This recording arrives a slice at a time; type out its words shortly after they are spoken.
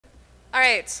All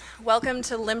right, welcome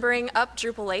to Limbering Up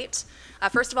Drupal 8.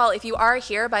 First of all, if you are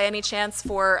here by any chance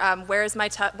for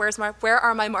where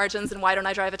are my margins and why don't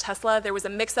I drive a Tesla, there was a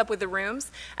mix-up with the rooms,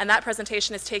 and that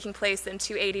presentation is taking place in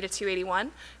 280 to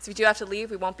 281. So if you do have to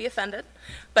leave, we won't be offended.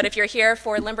 But if you're here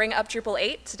for Limbering Up Drupal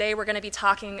 8, today we're going to be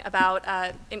talking about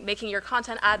making your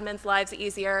content admins' lives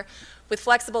easier with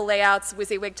flexible layouts,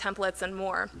 WYSIWYG templates, and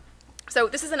more. So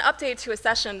this is an update to a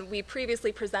session we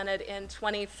previously presented in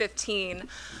 2015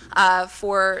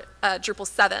 for Drupal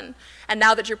 7. And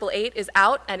now that Drupal 8 is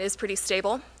out and is pretty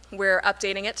stable, we're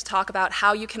updating it to talk about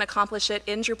how you can accomplish it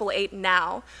in Drupal 8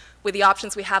 now with the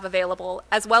options we have available,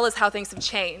 as well as how things have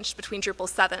changed between Drupal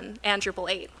 7 and Drupal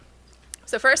 8.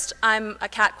 So first, I'm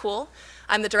Kat Kuhl.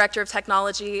 I'm the Director of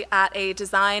Technology at a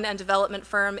design and development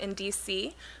firm in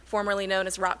DC, formerly known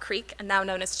as Rock Creek and now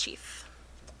known as Chief.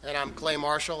 And I'm Clay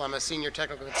Marshall. I'm a senior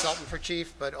technical consultant for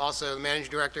Chief, but also the managing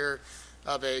director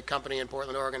of a company in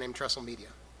Portland, Oregon named Trestle Media.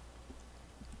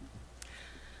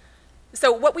 So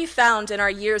what we found in our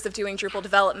years of doing Drupal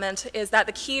development is that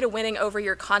the key to winning over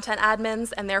your content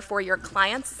admins and therefore your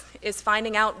clients is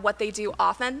finding out what they do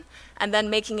often and then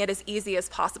making it as easy as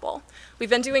possible. We've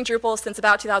been doing Drupal since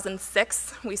about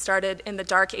 2006. We started in the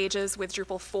dark ages with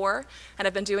Drupal 4 and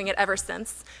have been doing it ever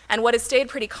since. And what has stayed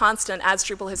pretty constant as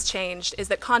Drupal has changed is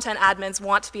that content admins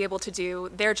want to be able to do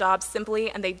their jobs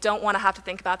simply and they don't want to have to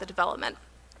think about the development.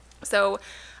 So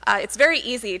it's very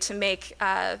easy to make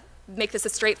this a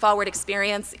straightforward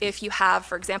experience if you have,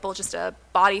 for example, just a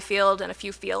body field and a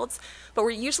few fields. But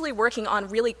we're usually working on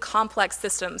really complex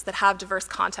systems that have diverse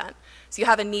content. So you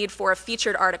have a need for a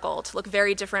featured article to look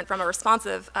very different from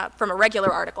a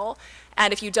regular article.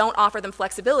 And if you don't offer them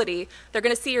flexibility, they're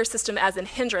going to see your system as a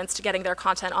hindrance to getting their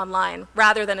content online,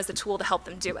 rather than as a tool to help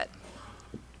them do it.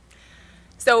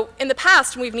 So in the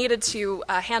past, when we've needed to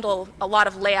handle a lot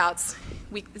of layouts,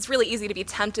 it's really easy to be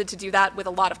tempted to do that with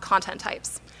a lot of content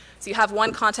types. So you have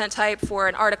one content type for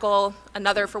an article,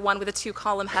 another for one with a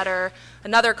 2-column header,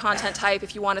 another content type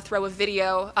if you want to throw a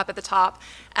video up at the top.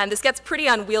 And this gets pretty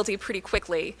unwieldy pretty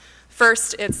quickly.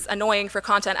 First, it's annoying for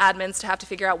content admins to have to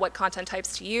figure out what content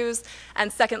types to use.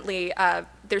 And secondly,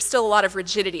 there's still a lot of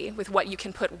rigidity with what you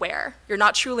can put where. You're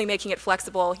not truly making it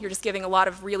flexible. You're just giving a lot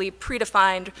of really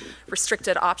predefined,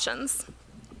 restricted options.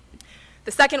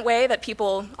 The second way that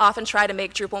people often try to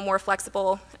make Drupal more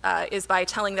flexible is by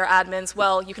telling their admins,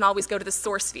 well, you can always go to the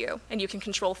source view and you can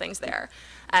control things there.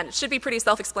 And it should be pretty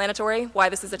self-explanatory why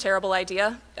this is a terrible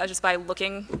idea, just by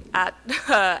looking at,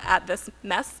 at this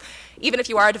mess. Even if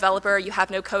you are a developer, you have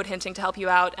no code hinting to help you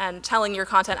out, and telling your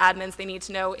content admins they need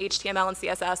to know HTML and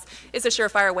CSS is a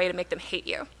surefire way to make them hate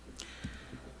you.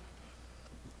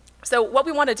 So what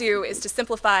we want to do is to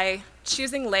simplify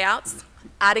choosing layouts,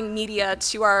 adding media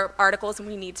to our articles when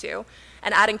we need to,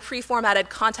 and adding pre-formatted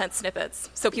content snippets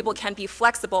so people can be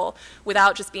flexible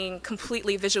without just being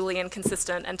completely visually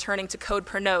inconsistent and turning to code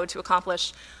per node to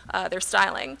accomplish their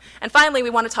styling. And finally, we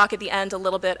want to talk at the end a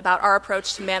little bit about our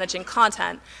approach to managing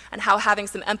content and how having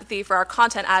some empathy for our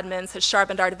content admins has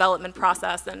sharpened our development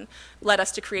process and led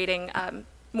us to creating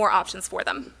more options for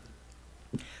them.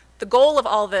 The goal of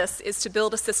all this is to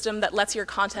build a system that lets your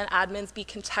content admins be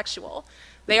contextual.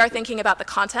 They are thinking about the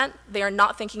content, they are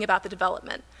not thinking about the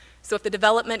development. So if the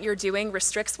development you're doing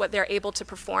restricts what they're able to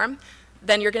perform,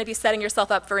 then you're going to be setting yourself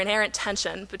up for inherent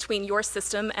tension between your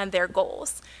system and their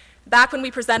goals. Back when we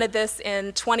presented this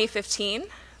in 2015,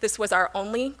 this was our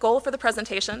only goal for the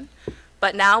presentation,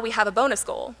 but now we have a bonus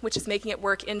goal, which is making it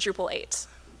work in Drupal 8.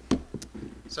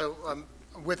 So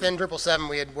within Drupal 7,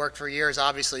 we had worked for years,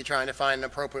 obviously, trying to find an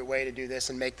appropriate way to do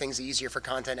this and make things easier for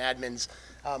content admins.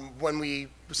 When we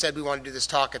said we wanted to do this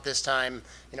talk at this time,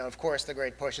 of course, the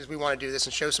great push is we want to do this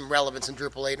and show some relevance in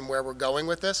Drupal 8 and where we're going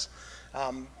with this.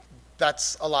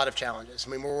 That's a lot of challenges.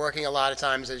 I mean, we're working a lot of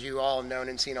times, as you all have known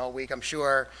and seen all week, I'm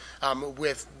sure,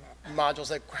 with modules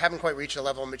that haven't quite reached the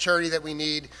level of maturity that we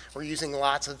need. We're using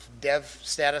lots of dev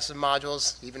status of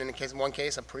modules, even in one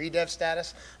case, a pre-dev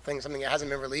status, something that hasn't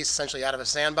been released, essentially out of a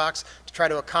sandbox, to try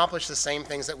to accomplish the same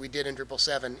things that we did in Drupal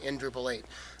 7 in Drupal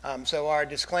 8. So our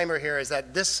disclaimer here is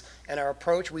that this and our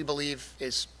approach, we believe,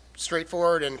 is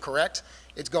straightforward and correct.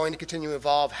 It's going to continue to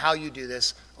evolve how you do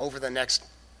this over the next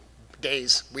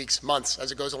days, weeks, months,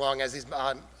 as it goes along, as these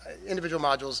individual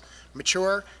modules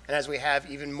mature, and as we have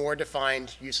even more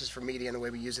defined uses for media in the way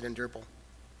we use it in Drupal.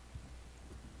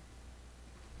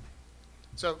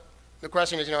 So the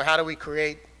question is, how do we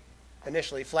create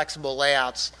initially flexible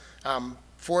layouts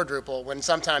for Drupal when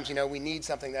sometimes, we need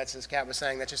something that's, as Kat was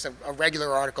saying, that's just a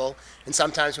regular article, and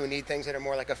sometimes we need things that are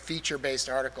more like a feature-based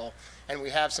article. And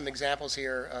we have some examples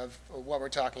here of what we're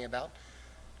talking about.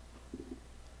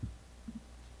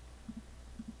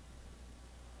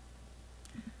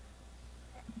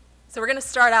 So we're going to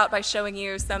start out by showing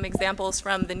you some examples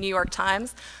from the New York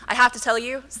Times. I have to tell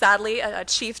you, sadly,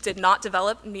 Chief did not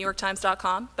develop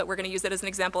NewYorkTimes.com, but we're going to use it as an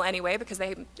example anyway because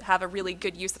they have a really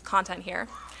good use of content here.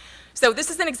 So this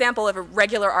is an example of a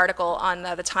regular article on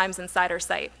the Times Insider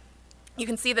site. You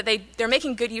can see that they're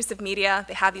making good use of media.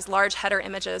 They have these large header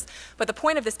images, but the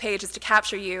point of this page is to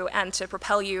capture you and to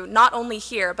propel you not only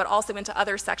here, but also into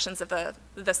other sections of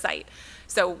the site.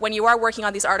 So when you are working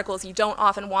on these articles, you don't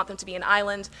often want them to be an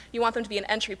island. You want them to be an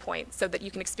entry point so that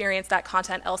you can experience that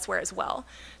content elsewhere as well.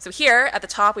 So here at the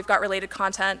top, we've got related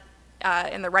content.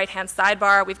 In the right-hand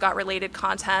sidebar, we've got related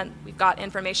content. We've got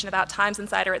information about Times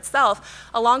Insider itself,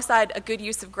 alongside a good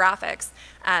use of graphics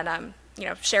and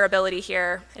shareability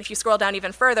here. And if you scroll down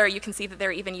even further, you can see that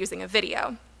they're even using a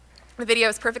video. The video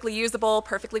is perfectly usable,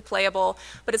 perfectly playable,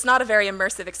 but it's not a very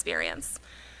immersive experience.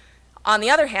 On the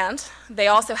other hand, they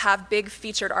also have big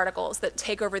featured articles that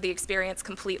take over the experience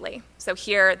completely. So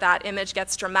here, that image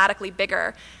gets dramatically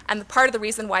bigger, and part of the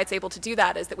reason why it's able to do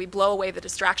that is that we blow away the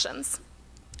distractions.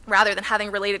 Rather than having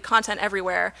related content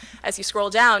everywhere, as you scroll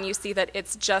down, you see that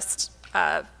it's just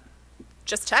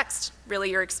text.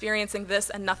 Really, you're experiencing this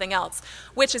and nothing else,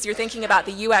 which, as you're thinking about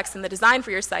the UX and the design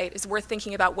for your site, is worth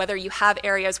thinking about whether you have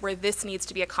areas where this needs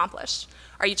to be accomplished.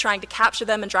 Are you trying to capture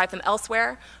them and drive them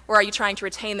elsewhere, or are you trying to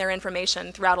retain their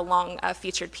information throughout a long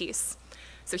featured piece?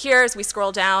 So here, as we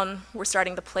scroll down, we're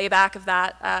starting the playback of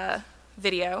that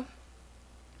video.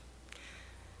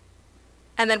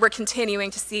 And then we're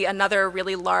continuing to see another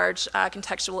really large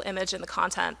contextual image in the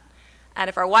content. And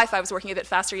if our Wi-Fi was working a bit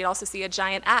faster, you'd also see a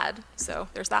giant ad. So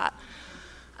there's that.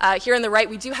 Here on the right,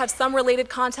 we do have some related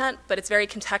content, but it's very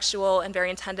contextual and very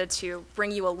intended to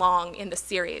bring you along in the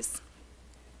series.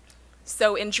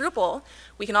 So in Drupal,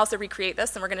 we can also recreate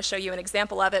this, and we're going to show you an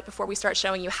example of it before we start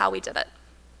showing you how we did it.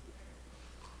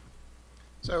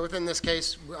 So within this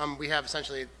case, we have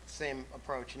essentially the same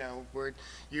approach. We're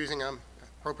using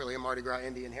appropriately a Mardi Gras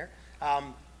Indian here.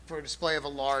 For a display of a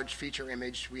large feature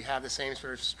image, we have the same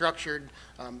sort of structured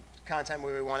content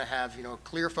where we want to have a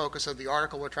clear focus of the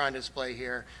article we're trying to display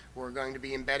here. We're going to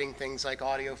be embedding things like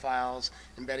audio files,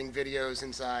 embedding videos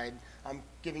inside. I'm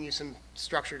giving you some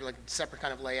structured, like separate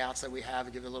kind of layouts that we have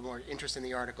to give it a little more interest in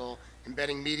the article,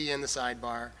 embedding media in the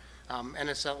sidebar, and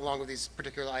it's, along with these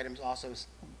particular items, also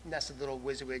nested little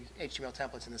WYSIWYG HTML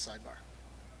templates in the sidebar.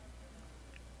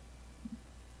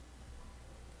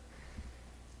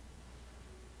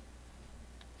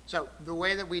 So the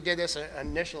way that we did this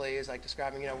initially is like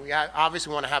describing, we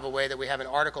obviously want to have a way that we have an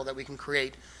article that we can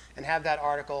create and have that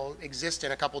article exist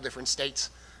in a couple different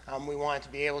states. We want it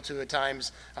to be able to, at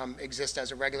times, exist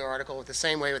as a regular article with the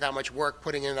same way without much work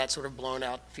putting in that sort of blown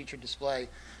out featured display.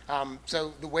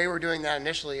 So the way we're doing that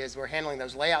initially is we're handling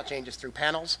those layout changes through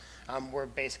panels. We're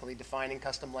basically defining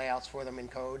custom layouts for them in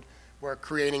code. We're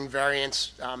creating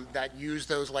variants that use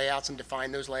those layouts and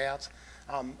define those layouts.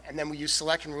 And then we use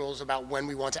selection rules about when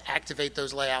we want to activate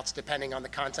those layouts depending on the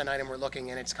content item we're looking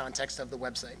in its context of the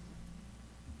website.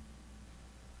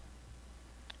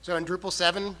 So in Drupal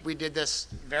 7, we did this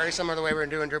very similar to the way we're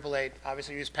doing Drupal 8.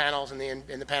 Obviously, we used panels in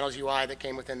the panels UI that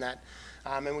came within that.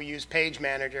 And we used Page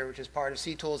Manager, which is part of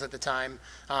CTools at the time,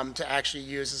 to actually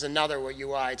use as another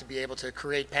UI to be able to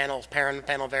create panels, parent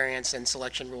panel variants, and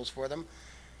selection rules for them.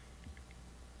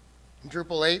 In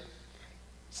Drupal 8,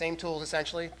 same tools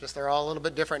essentially, just they're all a little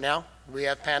bit different now. We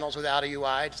have panels without a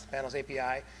UI, just the panels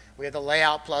API. We have the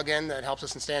layout plugin that helps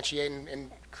us instantiate and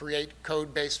create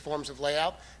code-based forms of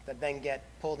layout that then get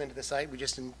pulled into the site. We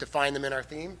just define them in our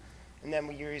theme. And then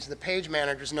we use the page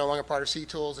manager, is no longer part of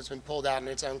CTools. It's been pulled out in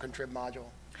its own contrib module.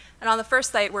 And on the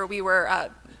first site where we were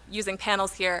using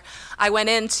panels here, I went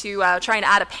in to try and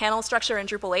add a panel structure in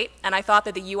Drupal 8, and I thought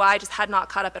that the UI just had not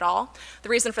caught up at all. The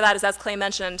reason for that is, as Clay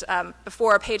mentioned,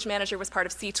 before Page Manager was part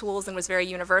of CTools and was very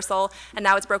universal, and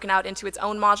now it's broken out into its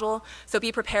own module. So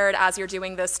be prepared as you're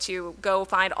doing this to go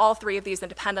find all three of these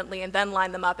independently and then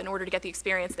line them up in order to get the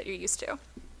experience that you're used to.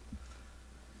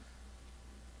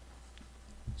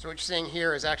 So what you're seeing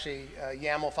here is actually a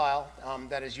YAML file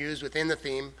that is used within the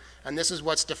theme, and this is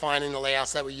what's defining the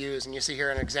layouts that we use. And you see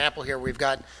here an example here. We've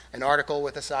got an article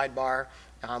with a sidebar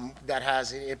that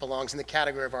has, it belongs in the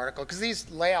category of article, because these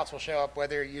layouts will show up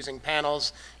whether you're using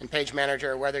panels in Page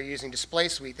Manager or whether you're using Display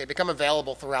Suite. They become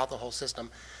available throughout the whole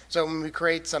system. So when we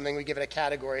create something, we give it a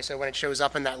category, so when it shows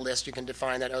up in that list, you can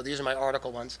define that, oh, these are my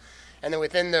article ones. And then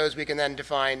within those, we can then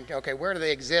define, okay, where do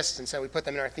they exist? And so we put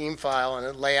them in our theme file in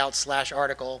a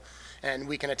layout/article, and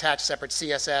we can attach separate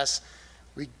CSS.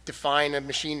 We define a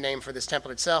machine name for this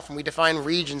template itself, and we define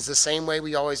regions the same way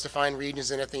we always define regions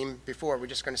in a theme before. We're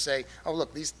just going to say, oh,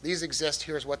 look, these exist,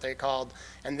 here's what they're called,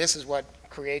 and this is what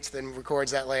creates and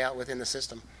records that layout within the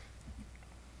system.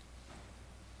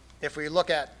 if we look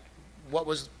at what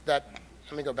was that,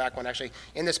 let me go back one actually.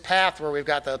 In this path where we've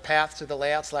got the path to the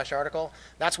layout / article,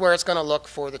 that's where it's going to look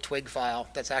for the twig file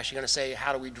that's actually going to say,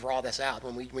 how do we draw this out?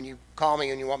 When you call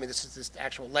me and you want me this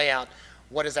actual layout,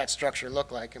 what does that structure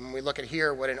look like? And when we look at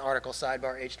here what an article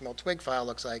sidebar HTML twig file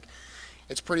looks like,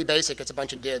 it's pretty basic. It's a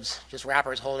bunch of divs, just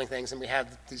wrappers holding things, and we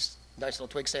have these nice little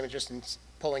twig statements just in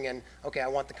pulling in, okay, I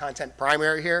want the content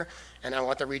primary here, and I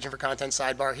want the region for content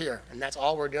sidebar here. And that's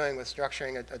all we're doing with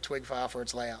structuring a twig file for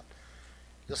its layout.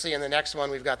 You'll see in the next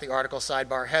one we've got the article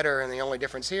sidebar header, and the only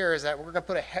difference here is that we're going to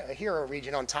put a hero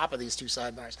region on top of these two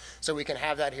sidebars. So we can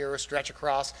have that hero stretch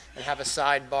across and have a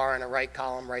sidebar and a right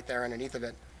column right there underneath of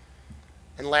it.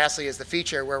 And lastly is the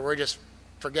feature where we're just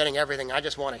forgetting everything. I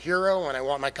just want a hero and I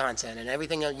want my content, and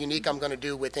everything unique I'm going to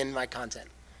do within my content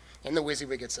in the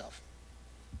WYSIWYG itself.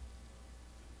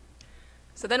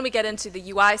 So then we get into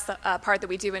the UI part that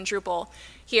we do in Drupal.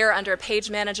 Here under Page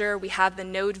Manager, we have the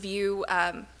node view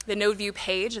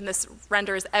page, and this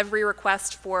renders every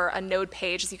request for a node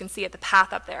page. As you can see at the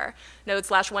path up there,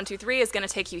 node/123 is going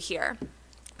to take you here.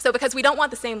 So because we don't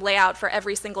want the same layout for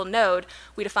every single node,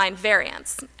 we define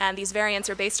variants. And these variants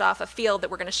are based off a field that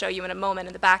we're going to show you in a moment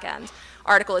in the back end.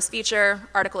 Article is feature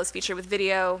with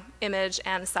video, image,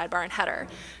 and sidebar and header.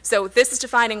 So this is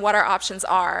defining what our options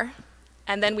are.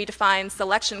 And then we define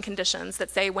selection conditions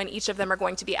that say when each of them are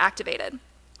going to be activated.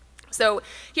 So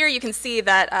here you can see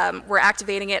that we're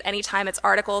activating it anytime it's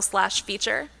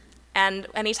article/feature and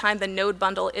anytime the node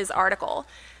bundle is article.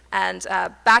 And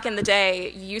back in the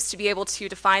day, you used to be able to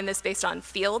define this based on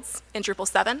fields in Drupal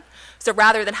 7. So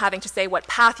rather than having to say what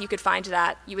path you could find it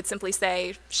at, you would simply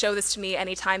say, show this to me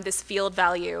anytime this field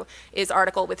value is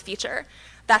article with feature.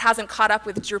 That hasn't caught up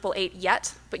with Drupal 8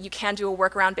 yet, but you can do a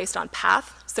workaround based on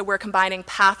path. So we're combining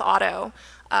path auto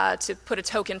to put a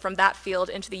token from that field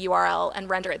into the URL and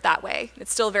render it that way.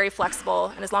 It's still very flexible,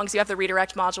 and as long as you have the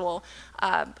redirect module,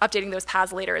 updating those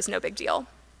paths later is no big deal.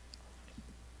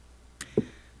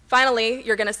 Finally,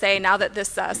 you're going to say, now that this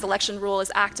selection rule is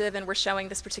active and we're showing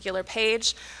this particular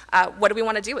page, what do we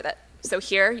want to do with it? So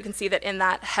here you can see that in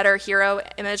that header hero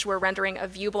image, we're rendering a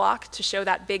view block to show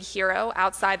that big hero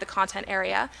outside the content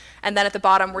area. And then at the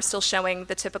bottom, we're still showing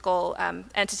the typical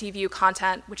entity view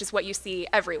content, which is what you see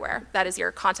everywhere. That is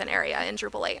your content area in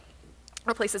Drupal 8.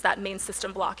 Replaces that main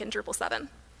system block in Drupal 7.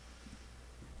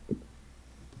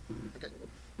 Okay.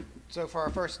 So for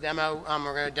our first demo,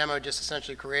 we're going to demo just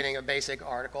essentially creating a basic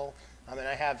article. And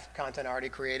I have content already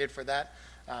created for that.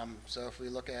 So if we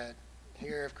look at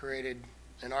here, I've created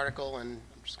an article, and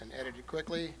I'm just going to edit it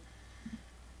quickly.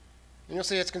 And you'll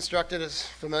see it's constructed as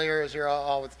familiar as you're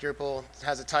all with Drupal. It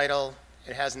has a title.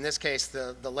 It has, in this case,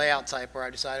 the layout type where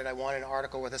I decided I wanted an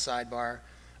article with a sidebar.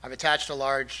 I've attached a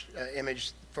large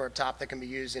image for a top that can be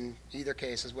used in either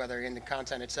cases, whether in the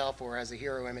content itself or as a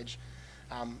hero image.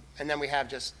 And then we have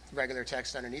just regular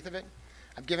text underneath of it.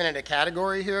 I've given it a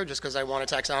category here just because I want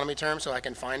a taxonomy term so I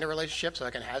can find a relationship, so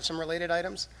I can have some related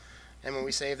items. And when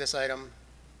we save this item,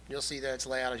 you'll see that its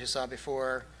layout, as you saw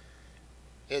before,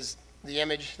 is the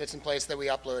image that's in place that we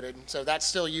uploaded. So that's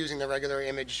still using the regular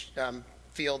image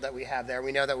field that we have there.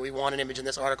 We know that we want an image in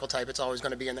this article type. It's always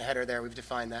going to be in the header there. We've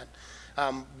defined that.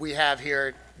 We have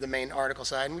here the main article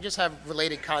side, and we just have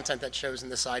related content that shows in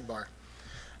the sidebar.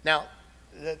 Now,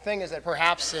 the thing is that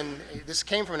perhaps, this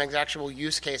came from an actual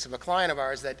use case of a client of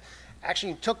ours that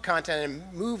actually took content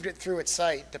and moved it through its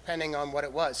site depending on what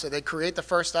it was. So they create the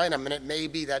first item, and it may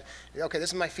be that, okay,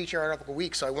 this is my feature article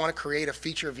week, so I want to create a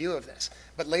feature view of this.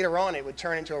 But later on, it would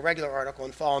turn into a regular article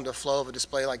and fall into a flow of a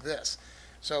display like this.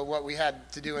 So what we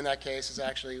had to do in that case is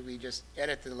actually we just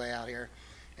edit the layout here.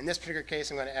 In this particular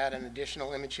case, I'm going to add an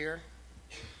additional image here.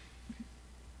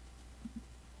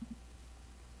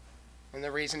 And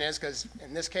the reason is because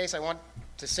in this case, I want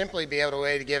to simply be able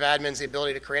to give admins the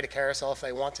ability to create a carousel if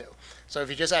they want to. So if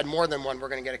you just add more than one, we're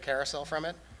going to get a carousel from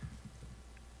it.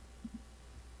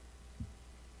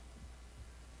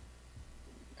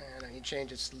 And I need to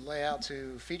change its layout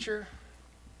to feature.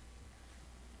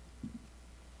 And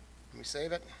we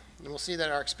save it. And we'll see that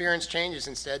our experience changes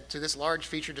instead to this large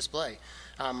feature display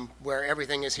where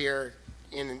everything is here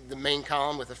in the main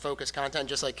column with the focus content,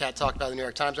 just like Kat talked about in the New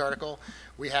York Times article.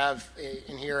 We have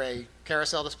in here a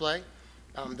carousel display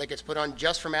that gets put on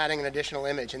just from adding an additional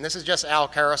image. And this is just our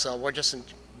carousel. We're just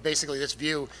basically this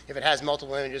view, if it has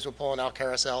multiple images, we'll pull an our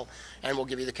carousel, and we'll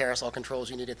give you the carousel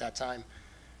controls you need at that time.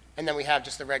 And then we have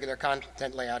just the regular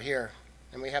content layout here.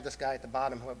 And we have this guy at the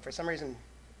bottom who, for some reason,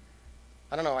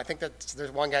 I don't know, I think that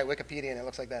there's one guy at Wikipedia and it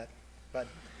looks like that. But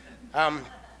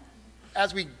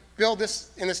as we build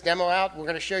this in this demo out, we're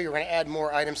going to show you, we're going to add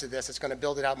more items to this. It's going to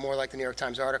build it out more like the New York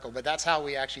Times article. But that's how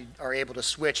we actually are able to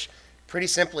switch pretty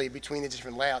simply between the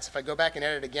different layouts. If I go back and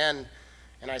edit again,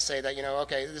 and I say that,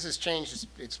 okay, this has changed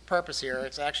its purpose here,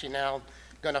 it's actually now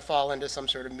going to fall into some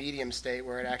sort of medium state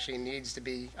where it actually needs to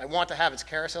be, I want to have its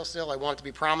carousel still, I want it to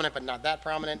be prominent but not that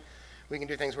prominent. We can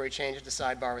do things where we change it to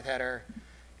sidebar with header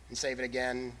and save it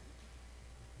again.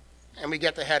 And we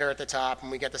get the header at the top and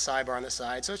we get the sidebar on the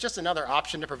side. So it's just another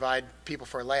option to provide people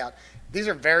for a layout. These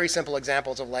are very simple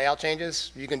examples of layout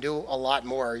changes. You can do a lot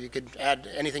more. You could add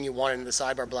anything you want into the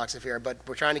sidebar blocks of here, but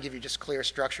we're trying to give you just clear,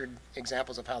 structured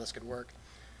examples of how this could work.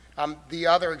 The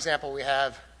other example we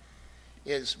have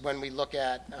is when we look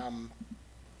at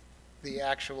the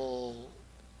actual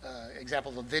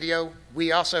example of a video.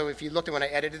 We also, if you looked at when I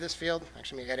edited this field,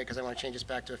 actually let me edit because I want to change this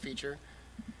back to a feature.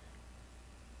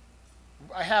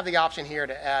 I have the option here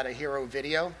to add a hero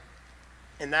video,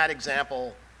 and that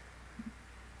example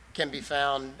can be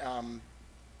found,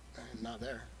 not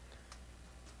there.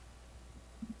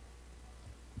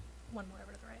 One more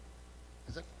over to the right.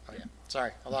 Is it? Oh yeah,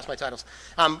 sorry, I lost my titles.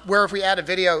 Where if we add a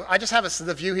video, I just have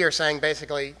the view here saying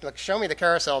basically, look, show me the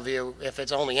carousel view if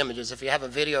it's only images. If you have a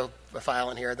video file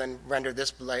in here, then render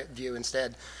this view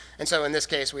instead. And so in this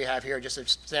case, we have here just a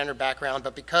standard background,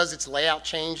 but because its layout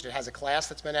changed, it has a class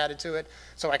that's been added to it.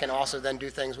 So I can also then do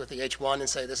things with the H1 and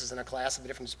say this is in a class of a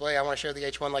different display. I want to show the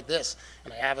H1 like this.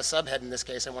 And I have a subhead in this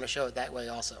case. I want to show it that way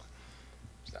also.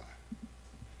 So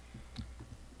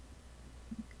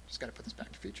just got to put this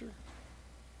back to feature.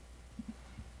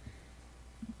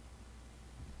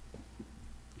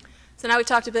 So now we've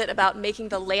talked a bit about making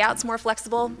the layouts more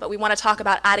flexible, but we want to talk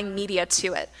about adding media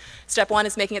to it. Step one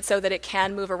is making it so that it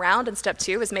can move around, and step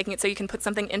two is making it so you can put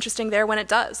something interesting there when it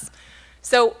does.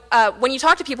 So when you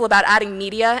talk to people about adding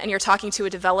media and you're talking to a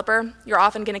developer, you're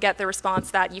often going to get the response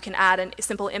that you can add a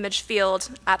simple image field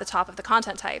at the top of the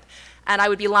content type. And I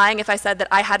would be lying if I said that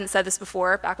I hadn't said this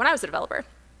before back when I was a developer.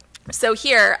 So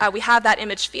here we have that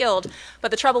image field, but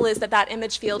the trouble is that that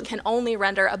image field can only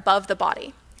render above the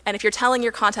body. And if you're telling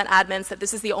your content admins that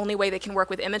this is the only way they can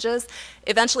work with images,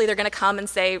 eventually they're going to come and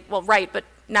say, well, right, but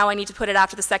now I need to put it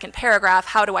after the second paragraph.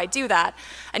 How do I do that?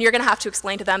 And you're going to have to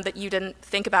explain to them that you didn't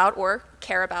think about or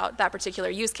care about that particular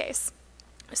use case.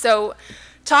 So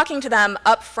talking to them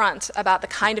up front about the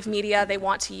kind of media they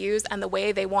want to use and the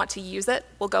way they want to use it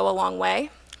will go a long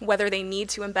way. Whether they need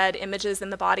to embed images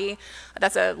in the body,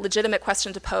 that's a legitimate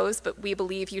question to pose, but we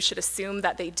believe you should assume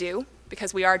that they do,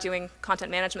 because we are doing content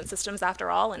management systems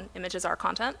after all, and images are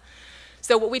content.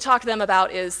 So what we talk to them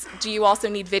about is, do you also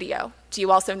need video? Do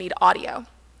you also need audio?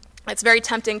 It's very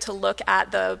tempting to look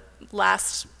at the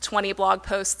last 20 blog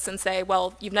posts and say,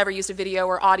 well, you've never used a video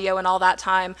or audio in all that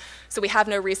time, so we have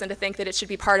no reason to think that it should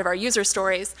be part of our user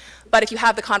stories. But if you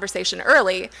have the conversation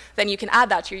early, then you can add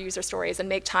that to your user stories and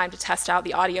make time to test out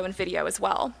the audio and video as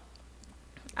well.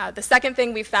 The second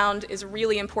thing we've found is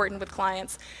really important with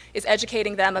clients is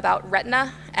educating them about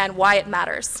retina and why it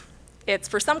matters. It's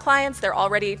for some clients, they're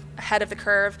already ahead of the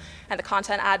curve, and the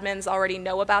content admins already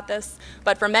know about this.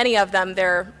 But for many of them,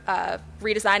 they're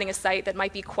redesigning a site that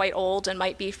might be quite old and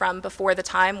might be from before the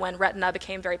time when retina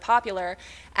became very popular.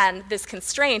 And this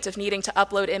constraint of needing to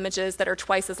upload images that are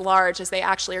twice as large as they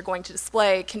actually are going to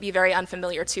display can be very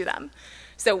unfamiliar to them.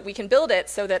 So we can build it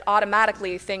so that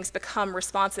automatically things become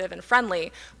responsive and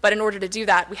friendly, but in order to do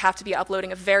that, we have to be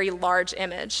uploading a very large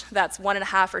image that's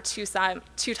 1.5 or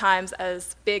 2 times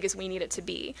as big as we need it to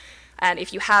be. And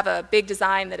if you have a big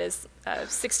design that is a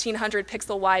 1,600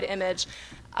 pixel wide image,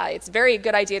 it's a very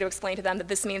good idea to explain to them that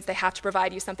this means they have to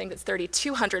provide you something that's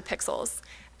 3,200 pixels.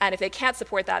 And if they can't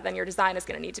support that, then your design is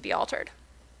going to need to be altered.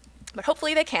 But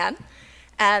hopefully they can,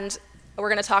 and we're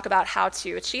going to talk about how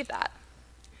to achieve that.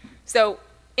 So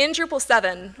in Drupal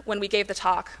 7, when we gave the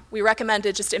talk, we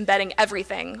recommended just embedding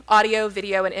everything, audio,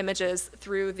 video, and images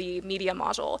through the media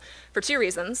module for 2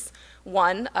 reasons.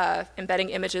 One, embedding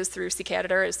images through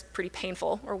CKEditor is pretty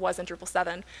painful, or was in Drupal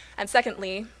 7. And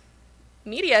secondly,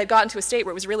 media had gotten to a state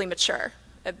where it was really mature.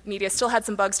 Media still had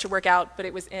some bugs to work out, but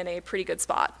it was in a pretty good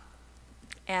spot.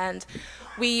 And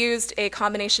we used a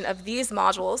combination of these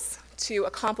modules to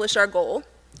accomplish our goal.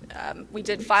 We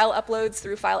did file uploads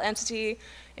through file entity,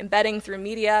 embedding through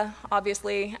media,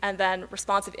 obviously, and then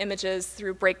responsive images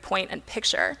through breakpoint and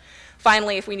picture.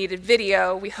 Finally, if we needed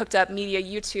video, we hooked up media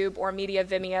YouTube or media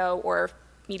Vimeo or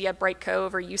media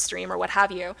Brightcove or Ustream or what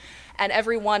have you. And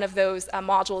every one of those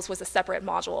modules was a separate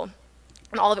module,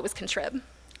 and all of it was contrib.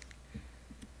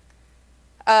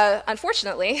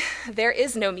 Unfortunately, there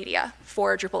is no media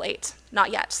for Drupal 8,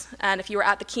 not yet. And if you were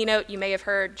at the keynote, you may have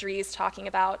heard Dries talking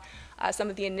about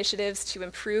some of the initiatives to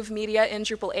improve media in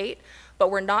Drupal 8, but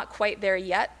we're not quite there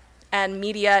yet, and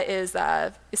media is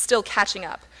still catching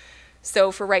up.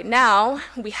 So for right now,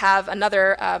 we have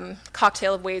another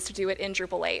cocktail of ways to do it in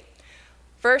Drupal 8.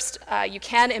 First, you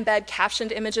can embed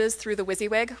captioned images through the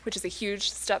WYSIWYG, which is a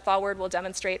huge step forward we'll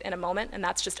demonstrate in a moment, and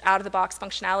that's just out-of-the-box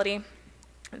functionality.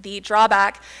 The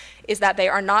drawback is that they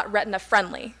are not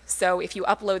retina-friendly. So if you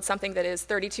upload something that is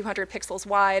 3,200 pixels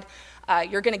wide,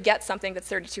 you're going to get something that's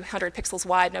 3,200 pixels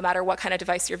wide no matter what kind of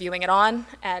device you're viewing it on.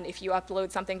 And if you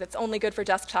upload something that's only good for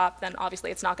desktop, then obviously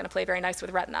it's not going to play very nice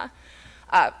with Retina.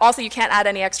 Also, you can't add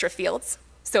any extra fields.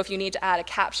 So if you need to add a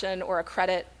caption or a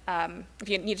credit, if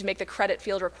you need to make the credit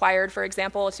field required, for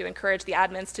example, to encourage the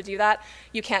admins to do that,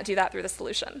 you can't do that through the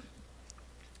solution.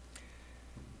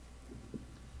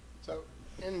 So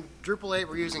in Drupal 8,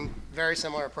 we're using very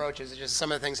similar approaches. It's just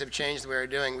some of the things have changed the way we're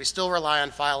doing. We still rely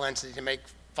on file entity to make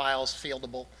files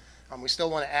fieldable. We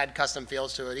still want to add custom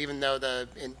fields to it, even though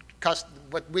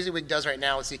what WYSIWYG does right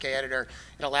now with CK Editor,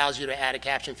 it allows you to add a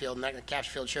caption field, and that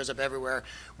caption field shows up everywhere.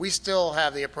 We still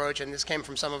have the approach, and this came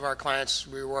from some of our clients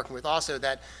we were working with also,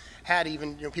 that had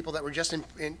even people that were just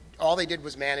all they did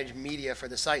was manage media for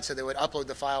the site. So they would upload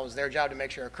the file. It was their job to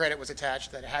make sure a credit was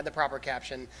attached, that it had the proper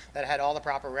caption, that it had all the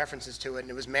proper references to it, and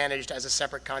it was managed as a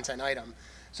separate content item.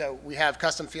 So we have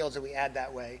custom fields that we add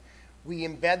that way. We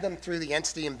embed them through the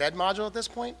entity embed module at this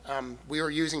point. We were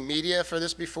using media for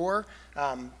this before,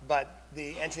 but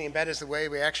the entity embed is the way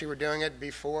we actually were doing it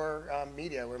before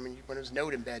media, when it was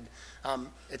node embed.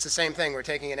 It's the same thing. We're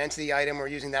taking an entity item, we're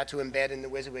using that to embed in the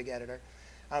WYSIWYG editor.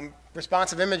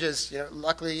 Responsive images,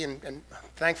 luckily and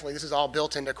thankfully, this is all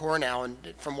built into Core now, and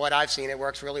from what I've seen, it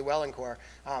works really well in Core.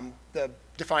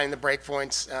 Defining the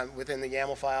breakpoints within the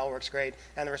YAML file works great,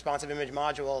 and the responsive image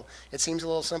module, it seems a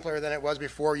little simpler than it was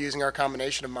before using our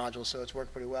combination of modules, so it's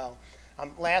worked pretty well.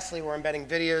 Lastly, we're embedding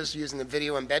videos using the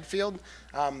video embed field,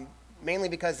 mainly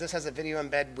because this has a video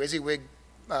embed WYSIWYG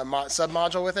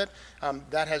submodule with it.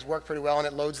 That has worked pretty well, and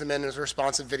it loads them in as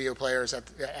responsive video players at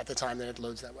the time that it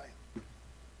loads that way.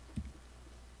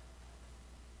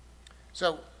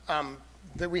 So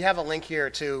we have a link here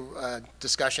to a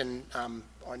discussion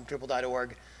on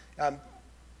Drupal.org.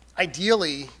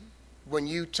 Ideally, when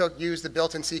you use the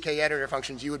built-in CK editor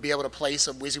functions, you would be able to place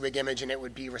a WYSIWYG image and it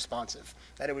would be responsive,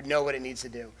 that it would know what it needs to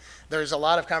do. There's a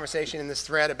lot of conversation in this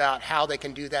thread about how they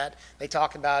can do that. They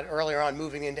talked about earlier on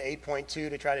moving into 8.2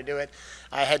 to try to do it.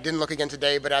 I didn't look again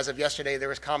today, but as of yesterday, there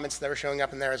was comments that were showing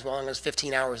up in there as long as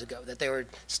 15 hours ago that they were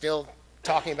still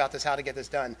talking about this, how to get this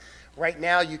done. Right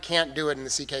now, you can't do it in the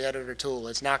CK editor tool.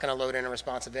 It's not going to load in a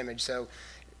responsive image. So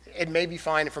it may be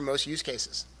fine for most use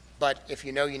cases. But if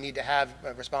you know you need to have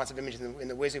a responsive image in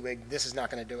the WYSIWYG, this is not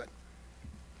going to do it.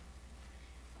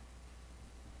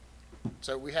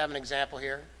 So we have an example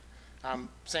here.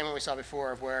 Same one we saw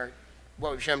before of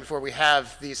what we've shown before. We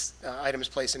have these items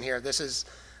placed in here. This is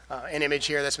an image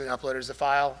here that's been uploaded as a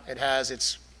file. It has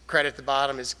its credit at the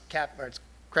bottom, its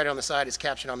credit on the side, its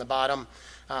caption on the bottom,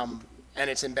 and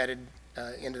it's embedded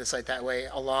into the site that way,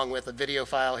 along with a video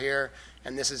file here.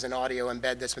 And this is an audio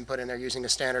embed that's been put in there using a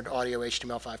standard audio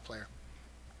HTML5 player.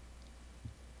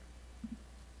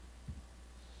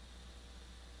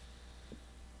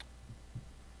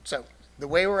 So the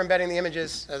way we're embedding the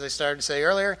images, as I started to say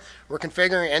earlier, we're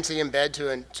configuring entity embed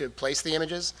to place the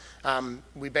images.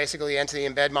 We basically, entity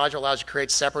embed module allows you to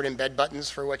create separate embed buttons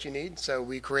for what you need. So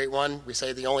we create one. We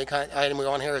say the only item we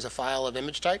want here is a file of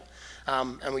image type,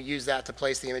 and we use that to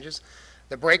place the images.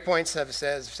 The breakpoints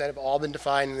have all been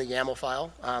defined in the YAML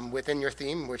file within your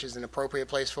theme, which is an appropriate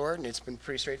place for it, and it's been a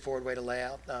pretty straightforward way to lay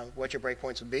out what your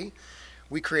breakpoints would be.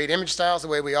 We create image styles the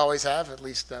way we always have, at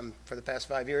least for the past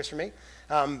 5 years for me.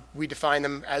 We define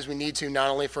them as we need to, not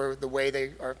only for the way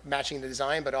they are matching the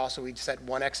design, but also we set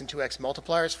 1x and 2x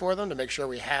multipliers for them to make sure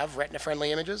we have retina-friendly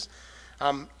images.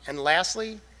 And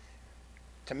lastly,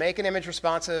 to make an image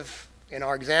responsive, in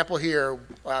our example here,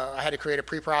 I had to create a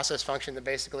pre-process function that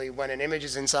basically, when an image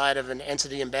is inside of an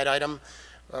entity embed item,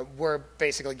 we're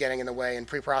basically getting in the way and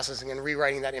pre-processing and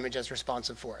rewriting that image as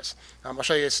responsive for us. I'll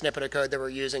show you a snippet of code that we're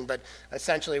using, but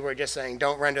essentially we're just saying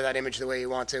don't render that image the way you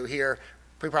want to. Here,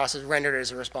 pre-process rendered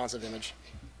as a responsive image.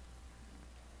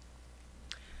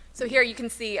 So here you can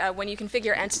see when you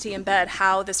configure entity embed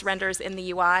how this renders in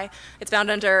the UI. It's found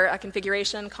under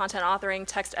configuration, content authoring,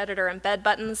 text editor, embed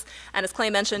buttons. And as Clay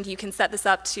mentioned, you can set this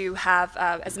up to have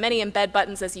as many embed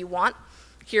buttons as you want.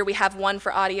 Here we have one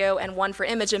for audio and one for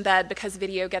image embed because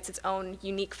video gets its own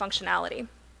unique functionality.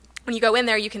 When you go in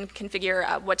there, you can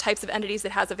configure what types of entities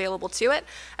it has available to it,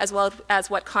 as well as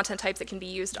what content types it can be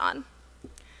used on.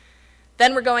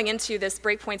 Then we're going into this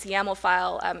breakpoints YAML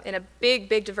file in a big,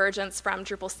 big divergence from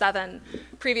Drupal 7.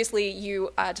 Previously, you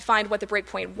defined what the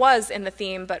breakpoint was in the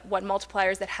theme, but what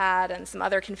multipliers it had and some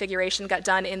other configuration got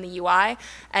done in the UI.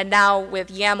 And now with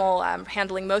YAML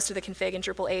handling most of the config in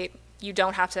Drupal 8, you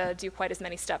don't have to do quite as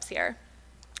many steps here.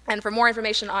 And for more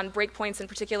information on breakpoints in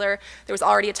particular, there was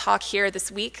already a talk here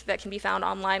this week that can be found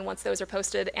online once those are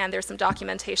posted, and there's some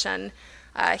documentation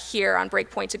here on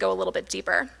breakpoint to go a little bit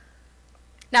deeper.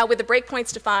 Now, with the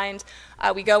breakpoints defined,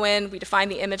 we go in, we define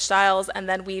the image styles, and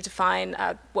then we define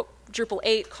what Drupal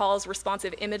 8 calls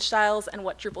responsive image styles and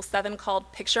what Drupal 7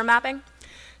 called picture mapping.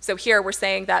 So here we're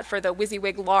saying that for the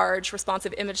WYSIWYG large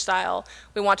responsive image style,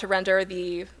 we want to render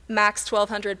the max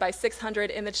 1200 by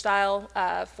 600 image style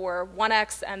for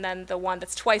 1x, and then the one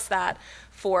that's twice that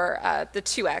for the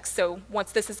 2x. So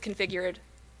once this is configured,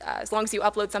 as long as you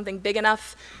upload something big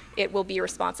enough, it will be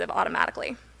responsive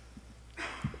automatically.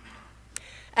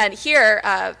 And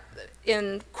here,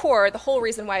 in core, the whole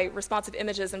reason why responsive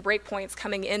images and breakpoints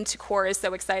coming into core is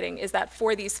so exciting is that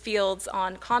for these fields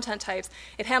on content types,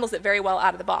 it handles it very well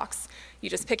out of the box. You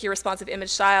just pick your responsive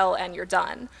image style and you're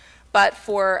done. But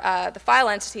for the file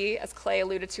entity, as Clay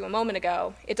alluded to a moment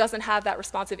ago, it doesn't have that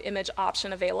responsive image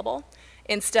option available.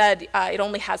 Instead, it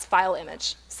only has file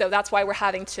image. So that's why we're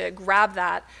having to grab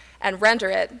that and render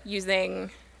it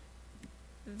using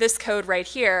this code right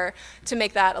here to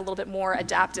make that a little bit more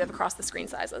adaptive across the screen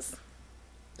sizes.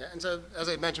 Yeah, and so as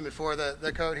I mentioned before,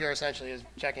 the code here essentially is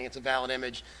checking it's a valid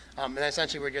image. And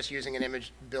essentially we're just using an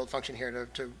image build function here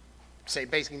to say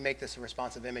basically make this a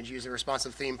responsive image, use a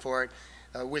responsive theme for it.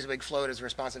 WYSIWYG float is a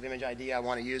responsive image ID I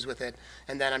want to use with it.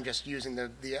 And then I'm just using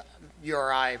the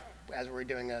URI as we're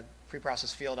doing a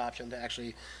preprocessed field option to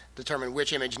actually determine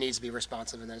which image needs to be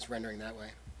responsive, and then it's rendering that way.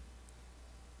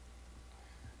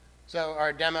 So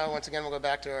our demo, once again, we'll go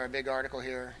back to our big article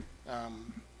here.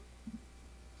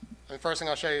 The first thing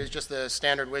I'll show you is just the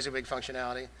standard WYSIWYG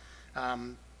functionality.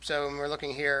 So when we're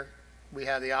looking here, we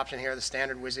have the option here, the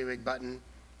standard WYSIWYG button.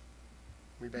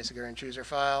 We basically are in chooser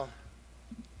file.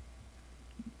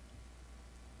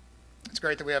 It's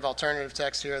great that we have alternative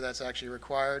text here that's actually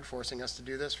required, forcing us to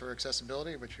do this for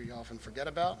accessibility, which we often forget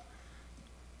about.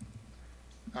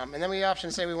 And then we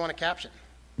option say we want a caption.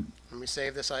 And we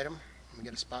save this item. We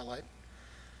get a spotlight.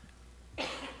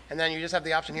 And then you just have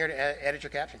the option here to edit your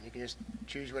caption. You can just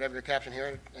choose whatever your caption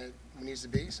here needs to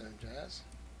be, so jazz.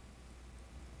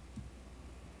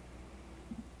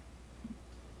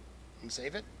 And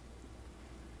save it.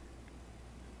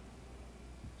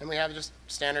 And we have just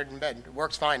standard embed. It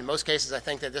works fine. In most cases, I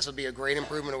think that this will be a great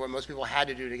improvement of what most people had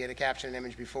to do to get a caption and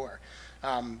image before.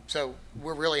 So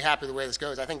we're really happy with the way this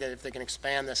goes. I think that if they can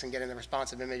expand this and get in the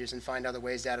responsive images and find other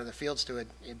ways to add other fields to it,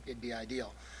 it'd be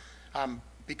ideal.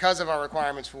 Because of our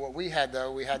requirements for what we had,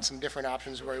 though, we had some different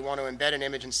options where we want to embed an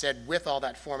image instead with all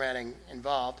that formatting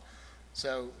involved.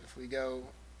 So if we go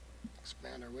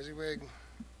expand our WYSIWYG,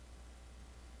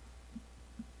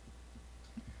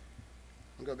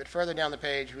 and go a bit further down the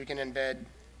page, we can embed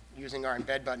using our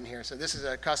embed button here. So this is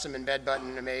a custom embed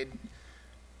button I made.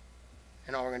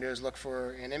 And all we're going to do is look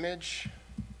for an image,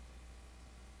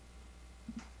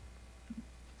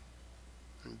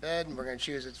 embed, and we're going to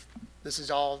choose it. This is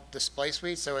all display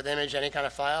suite, so with image, any kind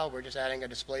of file, we're just adding a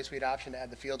display suite option to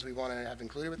add the fields we want to have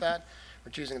included with that.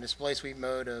 We're choosing a display suite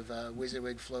mode of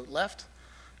WYSIWYG float left.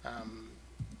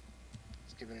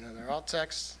 Let's give it another alt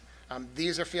text.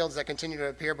 These are fields that continue to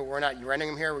appear, but we're not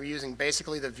rendering them here. We're using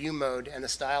basically the view mode and the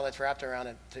style that's wrapped around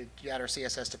it to add our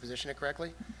CSS to position it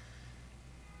correctly.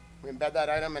 We embed that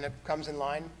item, and it comes in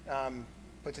line,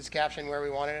 puts its caption where we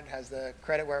wanted it, has the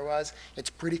credit where it was. It's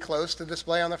pretty close to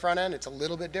display on the front end. It's a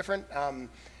little bit different.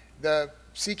 The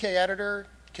CK editor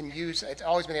can use, it's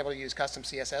always been able to use custom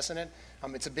CSS in it.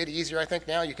 It's a bit easier, I think,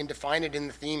 now. You can define it in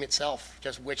the theme itself,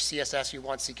 just which CSS you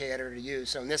want CK editor to use.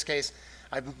 So in this case,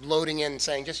 I'm loading in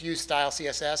saying just use style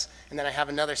CSS, and then I have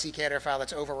another CK editor file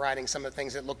that's overriding some of the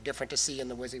things that look different to see in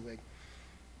the WYSIWYG.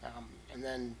 And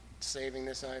then saving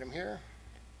this item here.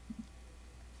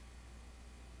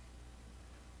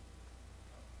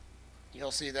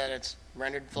 You'll see that it's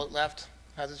rendered float left,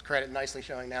 has its credit nicely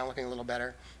showing now, looking a little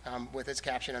better, with its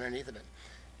caption underneath of it.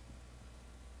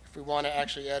 If we want to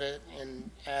actually edit and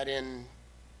add in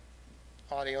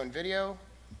audio and video,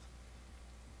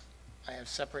 I have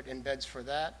separate embeds for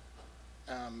that.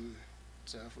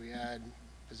 So if we add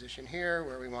position here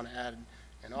where we want to add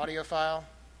an audio file,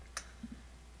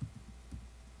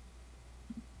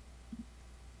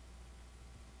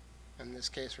 in this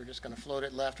case, we're just going to float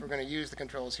it left. We're going to use the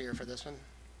controls here for this one.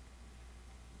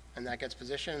 And that gets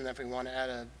positioned. And if we want to add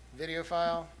a video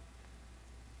file,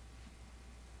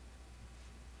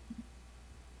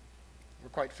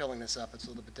 quite filling this up. It's a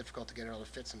little bit difficult to get it all to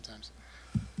fit sometimes.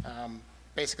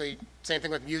 Basically, same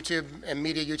thing with YouTube and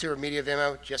Media YouTube or Media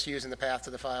Vimeo, just using the path to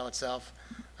the file itself.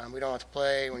 We don't have to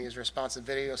play. When you use responsive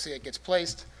video, you'll see it gets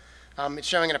placed. It's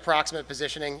showing an approximate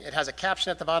positioning. It has a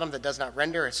caption at the bottom that does not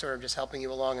render. It's sort of just helping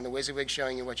you along in the WYSIWYG,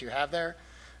 showing you what you have there.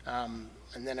 And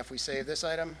then if we save this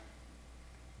item,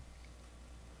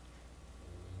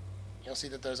 you'll see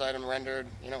that those items rendered,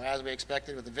 as we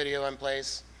expected, with the video in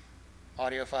place,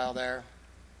 audio file there,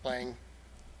 playing,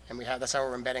 and that's how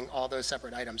we're embedding all those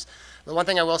separate items. The one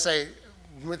thing I will say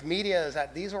with media is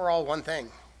that these were all one thing.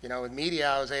 With media,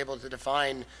 I was able to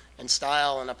define and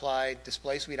style and apply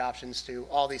display suite options to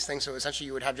all these things. So essentially,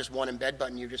 you would have just one embed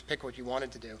button. You just pick what you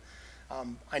wanted to do.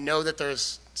 I know that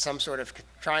there's some sort of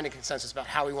trying to consensus about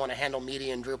how we want to handle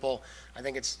media in Drupal. I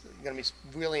think it's going to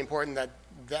be really important that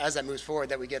as that moves forward,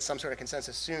 that we get some sort of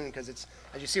consensus soon, because it's,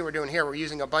 as you see we're doing here, we're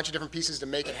using a bunch of different pieces to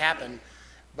make it happen.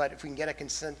 But if we can get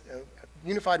a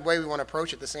unified way we want to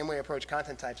approach it, the same way we approach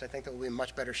content types, I think that we'll be in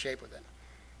much better shape with it.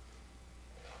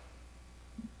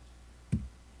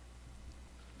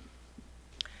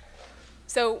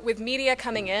 So with media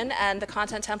coming in and the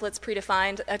content templates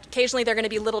predefined, occasionally there are going to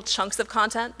be little chunks of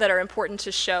content that are important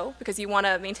to show because you want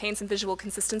to maintain some visual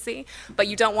consistency, but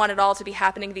you don't want it all to be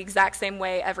happening the exact same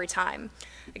way every time.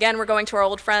 Again, we're going to our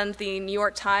old friend, the New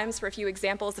York Times, for a few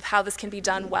examples of how this can be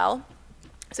done well.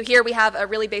 So here we have a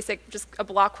really basic, just a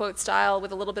block quote style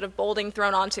with a little bit of bolding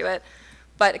thrown onto it,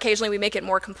 but occasionally we make it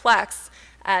more complex.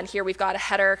 And here we've got a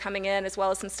header coming in as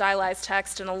well as some stylized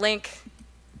text and a link.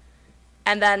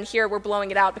 And then here we're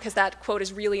blowing it out because that quote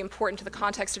is really important to the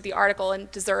context of the article and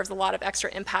deserves a lot of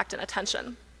extra impact and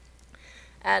attention.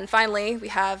 And finally, we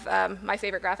have my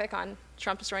favorite graphic on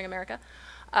Trump destroying America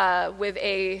with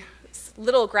a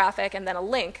little graphic and then a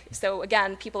link. So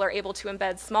again, people are able to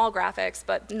embed small graphics,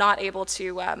 but not able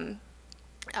to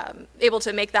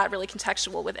make that really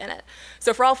contextual within it.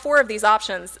 So for all four of these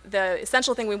options, the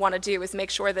essential thing we want to do is make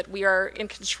sure that we are in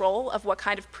control of what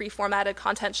kind of pre-formatted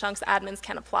content chunks admins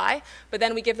can apply, but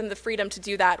then we give them the freedom to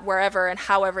do that wherever and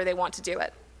however they want to do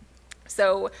it.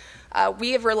 So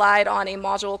we have relied on a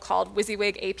module called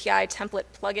WYSIWYG API template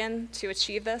plugin to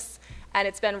achieve this. And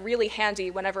it's been really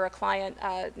handy whenever a client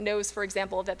knows, for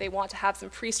example, that they want to have some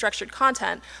pre-structured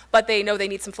content, but they know they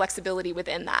need some flexibility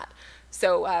within that.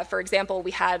 So for example,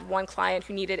 we had one client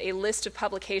who needed a list of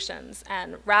publications,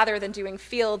 and rather than doing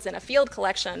fields in a field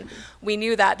collection, we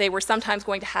knew that they were sometimes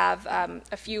going to have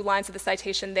a few lines of the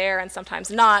citation there and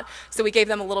sometimes not, so we gave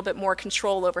them a little bit more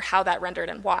control over how that rendered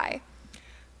and why.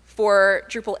 For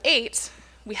Drupal 8,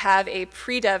 we have a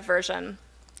pre-dev version.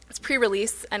 It's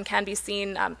pre-release and can't be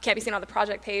seen on the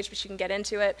project page, but you can get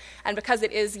into it. And because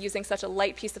it is using such a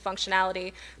light piece of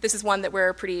functionality, this is one that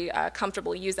we're pretty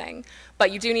comfortable using.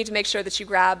 But you do need to make sure that you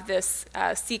grab this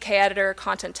CK Editor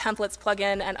Content Templates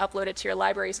plugin and upload it to your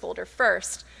libraries folder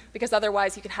first, because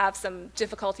otherwise you can have some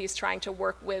difficulties trying to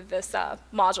work with this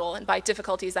module. And by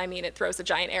difficulties, I mean it throws a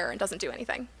giant error and doesn't do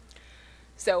anything.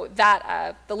 So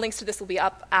that the links to this will be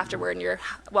up afterward, and you're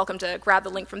welcome to grab the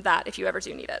link from that if you ever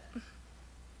do need it.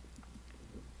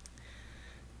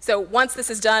 So once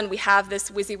this is done, we have this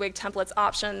WYSIWYG templates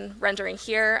option rendering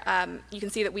here. You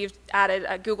can see that we've added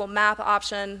a Google Map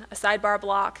option, a sidebar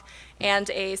block, and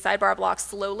a sidebar block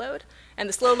slow load. And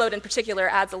the slow load in particular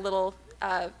adds a little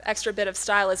extra bit of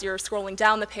style as you're scrolling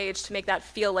down the page to make that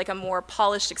feel like a more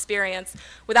polished experience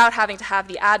without having to have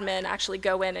the admin actually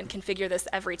go in and configure this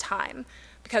every time,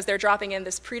 because they're dropping in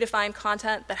this predefined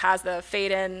content that has the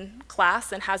fade-in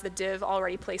class and has the div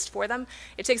already placed for them.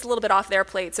 It takes a little bit off their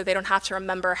plate so they don't have to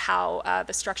remember how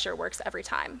the structure works every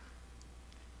time.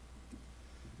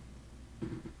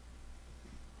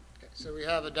 Okay, so we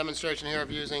have a demonstration here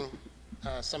of using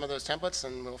some of those templates,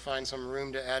 and we'll find some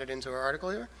room to add it into our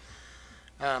article here.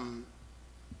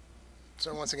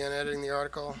 So once again, editing the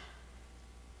article.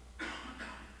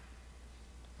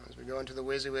 As we go into the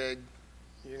WYSIWYG,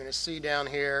 you're going to see down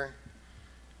here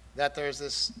that there's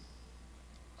this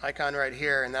icon right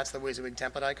here, and that's the WYSIWYG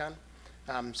template icon.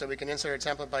 So we can insert a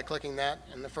template by clicking that,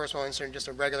 and the first one will insert just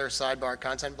a regular sidebar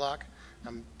content block.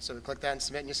 So we click that and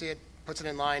submit, and you see it puts it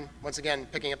in line. Once again,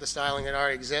 picking up the styling that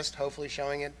already exists, hopefully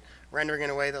showing it, rendering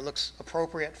in a way that looks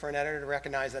appropriate for an editor to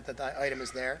recognize that the item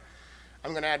is there.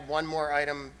 I'm going to add one more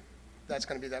item that's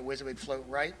going to be that WYSIWYG float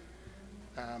right.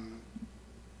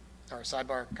 Or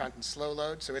sidebar content slow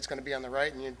load, so it's going to be on the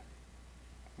right, and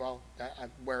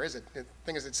where is it? The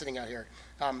thing is, it's sitting out here.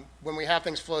 When we have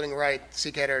things floating right,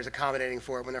 CK Editor is accommodating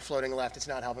for it. When they're floating left, it's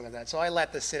not helping with that. So I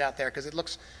let this sit out there because it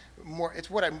looks more, it's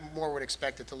what I more would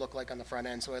expect it to look like on the front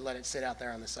end, so I let it sit out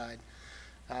there on the side.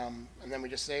 And then we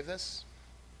just save this.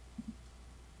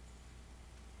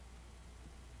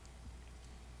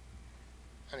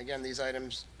 And again, these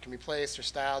items can be placed or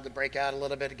styled to break out a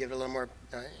little bit to give it a little more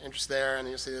interest there. And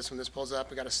you'll see this when this pulls up.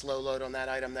 We got a slow load on that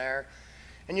item there.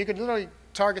 And you could literally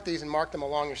target these and mark them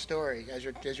along your story. As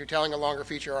you're telling a longer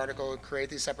feature article, create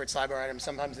these separate sidebar items.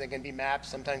 Sometimes they can be maps,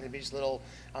 sometimes they can be just little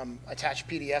attached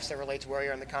PDFs that relate to where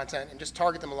you're in the content, and just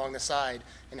target them along the side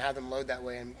and have them load that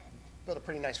way and build a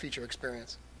pretty nice feature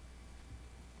experience.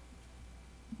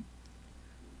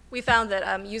 We found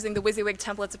that using the WYSIWYG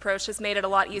templates approach has made it a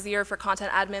lot easier for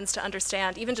content admins to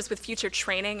understand, even just with future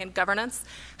training and governance.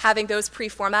 Having those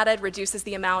pre-formatted reduces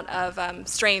the amount of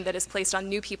strain that is placed on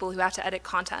new people who have to edit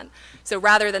content. So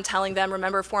rather than telling them,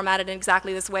 remember, format it in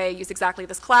exactly this way, use exactly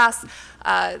this class,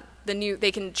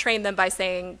 they can train them by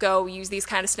saying, go use these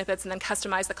kind of snippets and then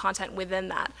customize the content within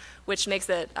that, which makes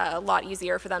it a lot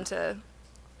easier for them to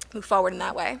move forward in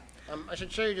that way. I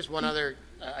should show you just one other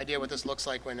idea what this looks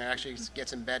like when it actually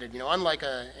gets embedded. You know, unlike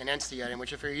an entity item,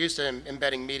 which if you're used to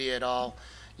embedding media at all,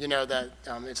 you know that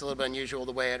it's a little bit unusual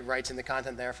the way it writes in the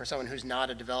content there for someone who's not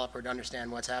a developer to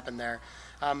understand what's happened there.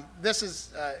 This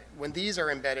is, when these are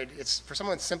embedded, it's for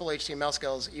someone with simple HTML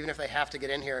skills, even if they have to get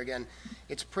in here again,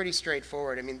 it's pretty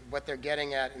straightforward. I mean, what they're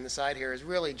getting at in the side here is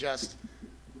really just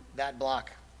that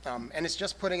block. And it's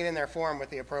just putting it in their form with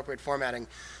the appropriate formatting.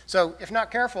 So if not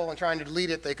careful and trying to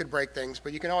delete it, they could break things,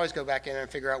 but you can always go back in and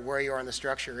figure out where you are in the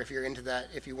structure if you're into that,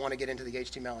 if you want to get into the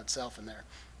HTML itself in there.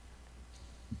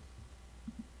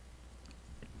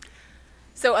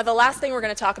 So the last thing we're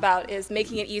going to talk about is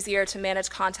making it easier to manage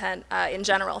content in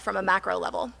general from a macro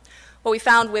level. What we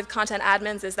found with content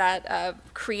admins is that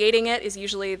creating it is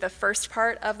usually the first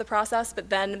part of the process, but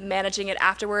then managing it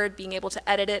afterward, being able to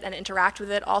edit it and interact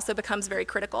with it also becomes very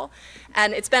critical.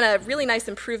 And it's been a really nice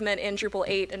improvement in Drupal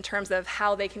 8 in terms of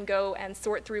how they can go and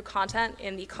sort through content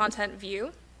in the content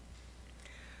view.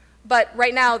 But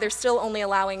right now, they're still only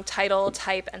allowing title,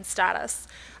 type, and status.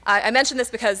 I mention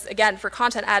this because, again, for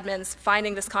content admins,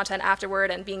 finding this content afterward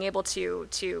and being able to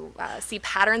see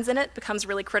patterns in it becomes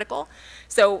really critical.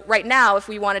 So right now, if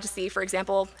we wanted to see, for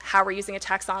example, how we're using a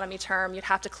taxonomy term, you'd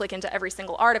have to click into every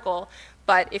single article.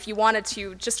 But if you wanted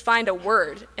to just find a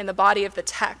word in the body of the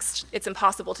text, it's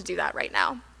impossible to do that right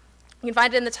now. You can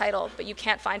find it in the title, but you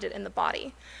can't find it in the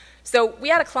body. So we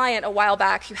had a client a while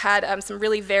back who had some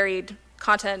really varied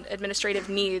content administrative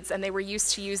needs, and they were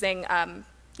used to using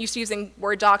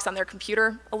Word docs on their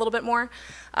computer a little bit more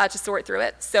to sort through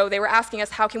it. So they were asking us,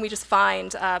 how can we just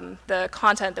find the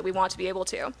content that we want to be able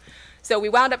to? So we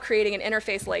wound up creating an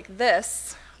interface like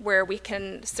this, where we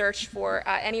can search for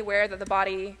anywhere that the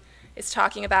body is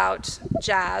talking about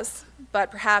jazz, but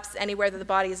perhaps anywhere that the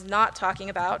body is not talking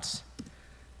about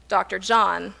Dr.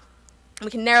 John.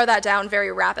 We can narrow that down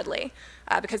very rapidly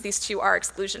because these two are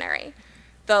exclusionary.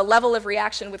 The level of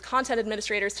reaction with content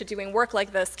administrators to doing work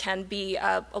like this can be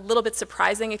a little bit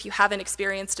surprising if you haven't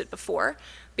experienced it before,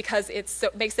 because it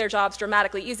makes their jobs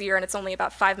dramatically easier, and it's only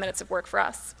about 5 minutes of work for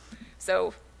us.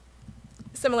 So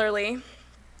similarly,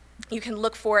 you can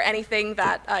look for anything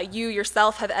that you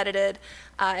yourself have edited,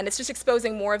 and it's just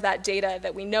exposing more of that data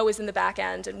that we know is in the back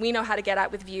end, and we know how to get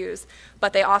at with views,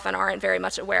 but they often aren't very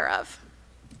much aware of.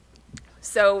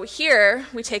 So here,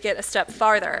 we take it a step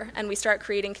farther, and we start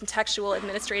creating contextual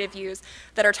administrative views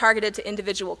that are targeted to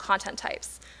individual content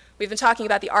types. We've been talking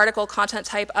about the article content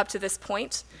type up to this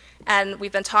point, and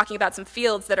we've been talking about some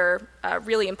fields that are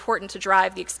really important to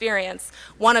drive the experience,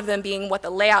 one of them being what the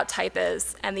layout type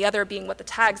is, and the other being what the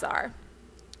tags are.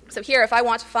 So here, if I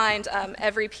want to find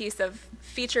every piece of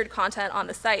featured content on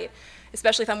the site,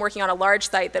 especially if I'm working on a large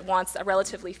site that wants a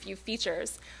relatively few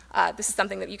features, this is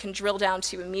something that you can drill down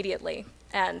to immediately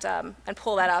and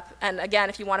pull that up. And again,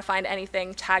 if you want to find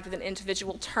anything tagged with an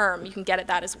individual term, you can get at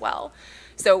that as well.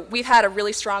 So we've had a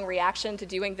really strong reaction to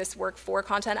doing this work for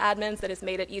content admins that has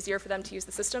made it easier for them to use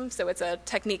the system. So it's a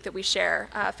technique that we share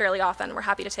fairly often. We're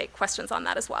happy to take questions on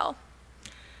that as well.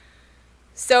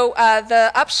 So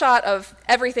the upshot of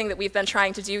everything that we've been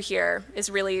trying to do here is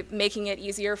really making it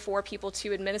easier for people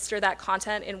to administer that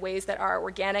content in ways that are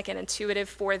organic and intuitive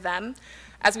for them.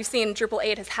 As we've seen, Drupal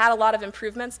 8 has had a lot of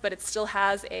improvements, but it still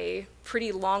has a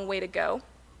pretty long way to go.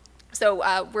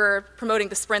 So we're promoting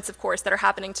the sprints, of course, that are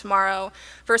happening tomorrow.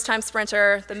 First-time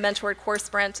sprinter, the mentored course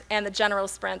sprint, and the general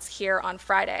sprints here on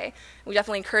Friday. We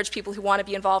definitely encourage people who want to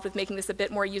be involved with making this a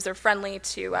bit more user-friendly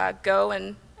to go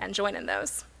and join in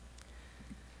those.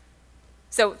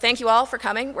 So thank you all for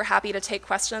coming. We're happy to take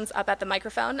questions up at the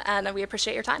microphone, and we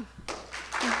appreciate your time.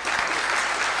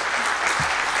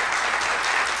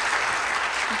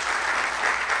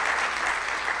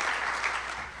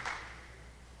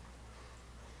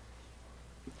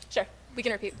 Sure, we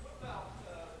can repeat.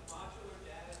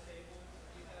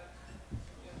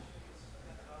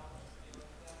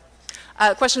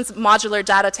 Question's modular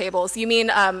data tables. You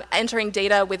mean entering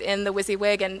data within the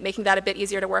WYSIWYG and making that a bit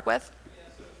easier to work with?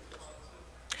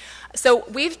 So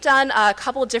we've done a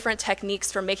couple different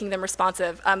techniques for making them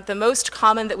responsive. The most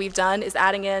common that we've done is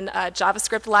adding in a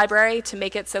JavaScript library to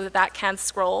make it so that that can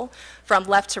scroll from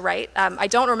left to right. I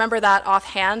don't remember that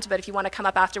offhand, but if you want to come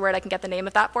up afterward, I can get the name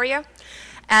of that for you.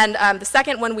 And the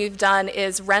second one we've done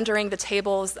is rendering the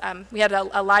tables. We had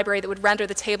a library that would render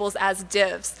the tables as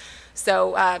divs.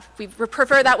 So we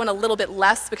prefer that one a little bit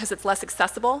less because it's less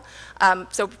accessible.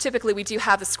 So typically we do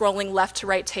have the scrolling left to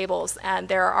right tables, and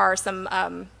there are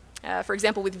some for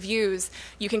example, with views,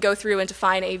 you can go through and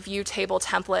define a view table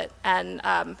template and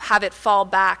have it fall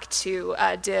back to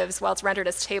divs while it's rendered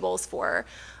as tables for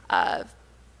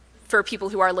people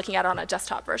who are looking at it on a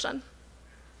desktop version.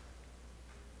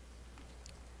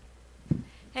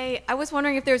 Hey, I was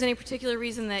wondering if there was any particular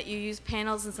reason that you use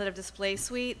panels instead of display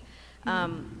suite. I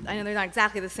know they're not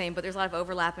exactly the same, but there's a lot of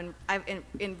overlap. And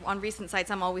on recent sites,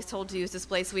 I'm always told to use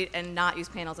display suite and not use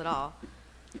panels at all.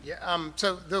 Yeah,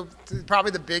 so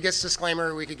probably the biggest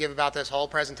disclaimer we could give about this whole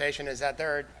presentation is that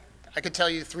I could tell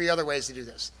you 3 other ways to do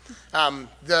this.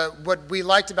 What we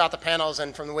liked about the panels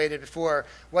and from the way we did before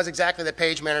was exactly the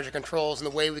page manager controls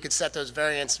and the way we could set those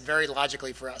variants very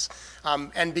logically for us.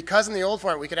 And because in the old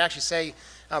format we could actually say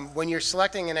when you're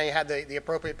selecting and you had the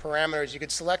appropriate parameters, you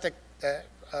could select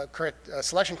a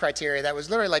selection criteria that was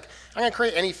literally like, I'm going to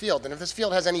create any field, and if this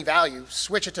field has any value,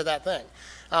 switch it to that thing.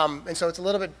 And so it's a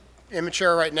little bit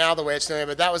immature right now the way it's doing it,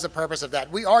 but that was the purpose of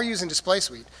that. We are using display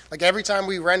suite. Like every time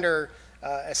we render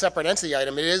a separate entity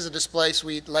item, it is a display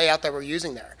suite layout that we're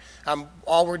using there.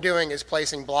 All we're doing is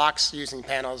placing blocks using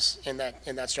panels in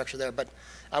that structure there, but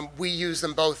we use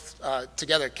them both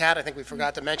together. Kat, I think we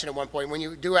forgot to mention at one point, when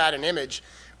you do add an image,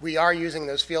 we are using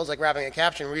those fields like wrapping a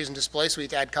caption. We're using display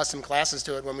suite to add custom classes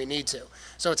to it when we need to.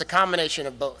 So it's a combination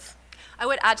of both. I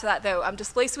would add to that, though,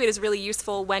 Display Suite is really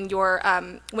useful when you're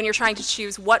trying to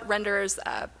choose what renders,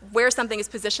 where something is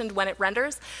positioned when it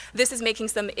renders. This is making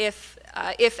some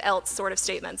if-else sort of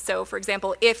statements. So, for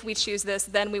example, if we choose this,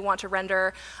 then we want to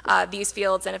render these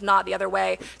fields, and if not, the other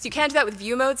way. So you can do that with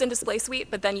view modes in Display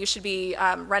Suite, but then you should be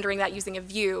rendering that using a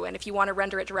view. And if you want to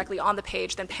render it directly on the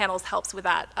page, then Panels helps with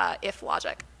that if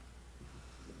logic.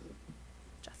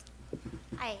 Jess.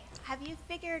 Hi. Have you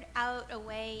figured out a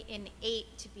way in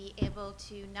 8 to be able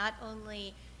to not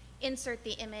only insert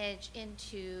the image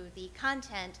into the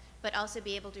content, but also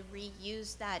be able to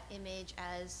reuse that image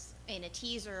as in a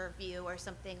teaser view or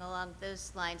something along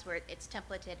those lines where it's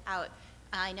templated out?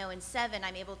 I know in 7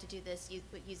 I'm able to do this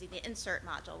using the insert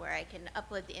module where I can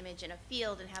upload the image in a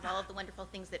field and have all of the wonderful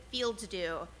things that fields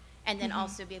do, and then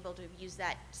also be able to use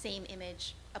that same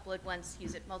image, upload once,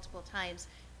 use it multiple times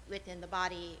within the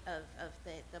body of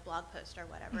the blog post or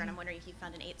whatever, and I'm wondering if you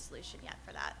found an 8 solution yet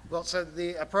for that. Well, so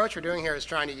the approach we're doing here is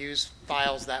trying to use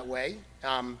files that way.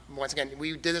 Once again,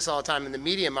 we did this all the time in the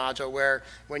media module where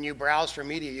when you browse for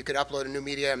media, you could upload a new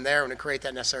medium there and create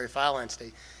that necessary file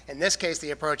entity. In this case,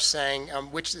 the approach is saying,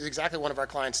 which is exactly one of our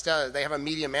clients does, they have a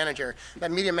media manager.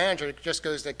 That media manager just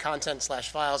goes to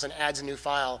content/files and adds a new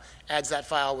file, adds that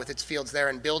file with its fields there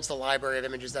and builds the library of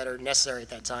images that are necessary at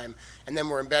that time. And then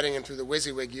we're embedding them through the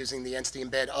WYSIWYG using the entity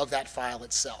embed of that file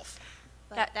itself.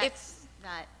 But that's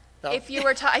not... No? If you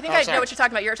were, I think I know what you're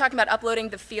talking about. You're talking about uploading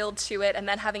the field to it and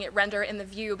then having it render in the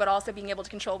view, but also being able to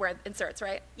control where it inserts,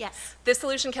 right? Yes. This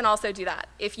solution can also do that.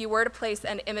 If you were to place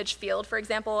an image field, for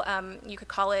example, you could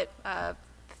call it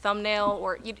thumbnail,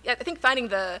 or I think finding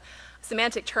the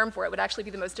semantic term for it would actually be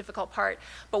the most difficult part.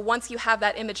 But once you have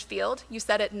that image field, you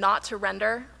set it not to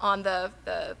render on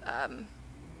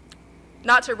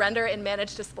not to render in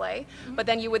managed display, but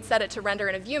then you would set it to render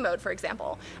in a view mode, for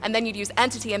example. And then you'd use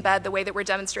entity embed the way that we're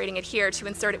demonstrating it here to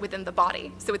insert it within the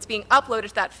body. So it's being uploaded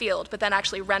to that field, but then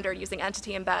actually rendered using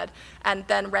entity embed and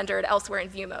then rendered elsewhere in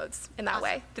view modes in that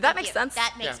way. Did that make sense?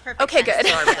 That makes perfect okay, sense. Good.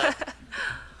 Sorry about that.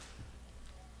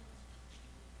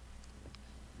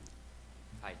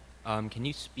 Hi. Can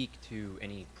you speak to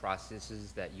any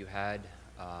processes that you had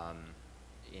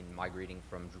in migrating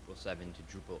from Drupal 7 to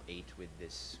Drupal 8 with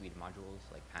this suite of modules,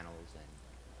 like panels and...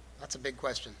 That's a big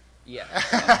question.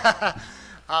 Yeah.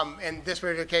 In this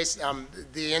particular case,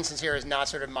 the instance here is not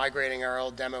sort of migrating our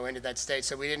old demo into that state,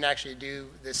 so we didn't actually do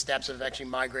the steps of actually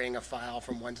migrating a file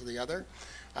from one to the other.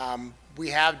 We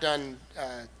have done,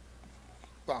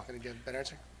 well, can I give a better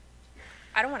answer?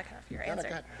 I don't want to cut off your answer.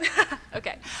 No, go ahead.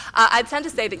 Okay. I tend to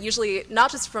say that usually,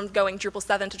 not just from going Drupal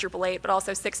 7 to Drupal 8, but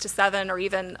also 6 to 7, or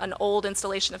even an old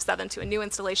installation of 7 to a new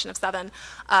installation of 7,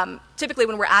 typically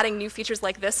when we're adding new features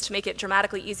like this to make it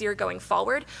dramatically easier going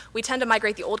forward, we tend to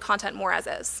migrate the old content more as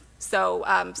is. So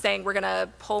saying we're going to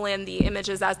pull in the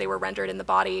images as they were rendered in the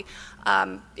body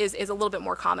is a little bit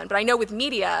more common. But I know with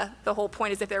media, the whole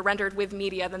point is if they're rendered with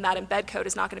media, then that embed code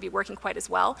is not going to be working quite as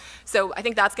well. So I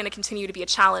think that's going to continue to be a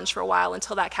challenge for a while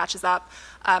until that catches up.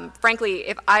 Frankly,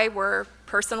 if I were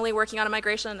personally working on a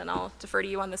migration, and I'll defer to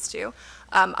you on this too,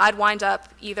 I'd wind up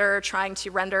either trying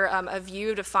to render a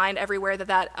view to find everywhere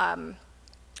that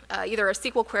either a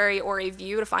SQL query or a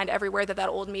view to find everywhere that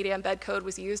old media embed code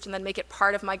was used and then make it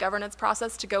part of my governance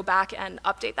process to go back and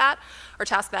update that or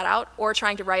task that out, or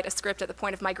trying to write a script at the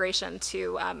point of migration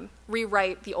to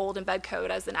rewrite the old embed code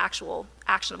as an actual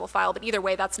actionable file. But either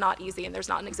way, that's not easy, and there's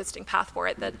not an existing path for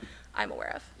it that I'm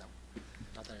aware of. No,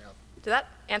 not that I know. Did that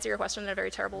answer your question in a very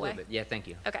terrible way? Yeah, thank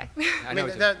you. Okay. I mean,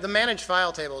 the managed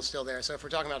file table is still there, so if we're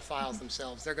talking about files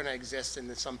themselves, they're going to exist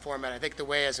in some format. I think the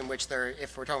way as in which they're,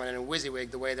 if we're talking about in a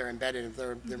WYSIWYG, the way they're embedded, if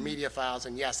they're media files,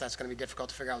 and yes, that's going to be difficult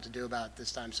to figure out what to do about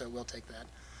this time, so we'll take that.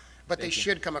 But they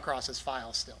should come across as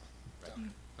files still. So.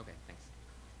 Okay, thanks.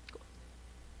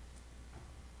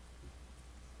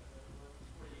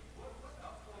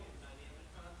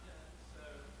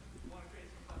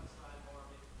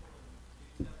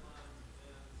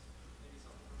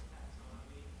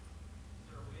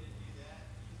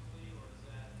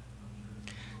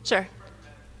 Sure.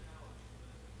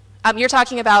 You're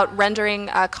talking about rendering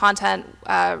content,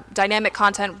 dynamic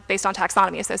content based on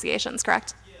taxonomy associations,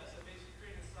 correct? Yeah, so basically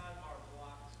creating a sidebar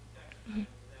blocks textually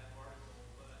with that article,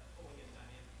 but pulling in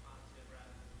dynamic content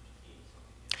rather than just keying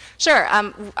something. Sure.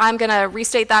 I'm going to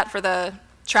restate that for the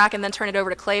track and then turn it over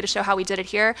to Clay to show how we did it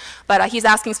here. But he's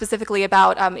asking specifically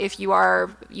about if you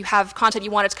have content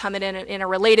you want it to come in a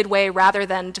related way rather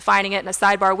than defining it in a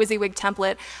sidebar WYSIWYG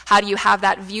template, how do you have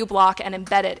that view block and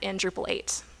embed it in Drupal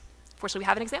 8? Fortunately, we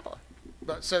have an example.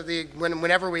 But so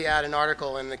whenever we add an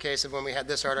article, in the case of when we had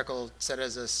this article set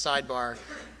as a sidebar,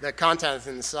 the content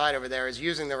in the side over there is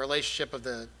using the relationship of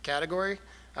the category,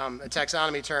 a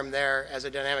taxonomy term there as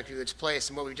a dynamic view that's placed,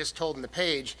 and what we just told in the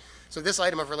page. So this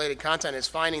item of related content is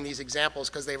finding these examples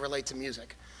because they relate to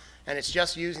music. And it's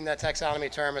just using that taxonomy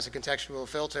term as a contextual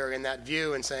filter in that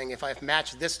view and saying, if I've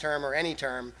matched this term or any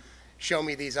term, show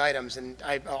me these items. And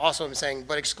I also am saying,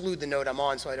 but exclude the node I'm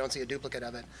on so I don't see a duplicate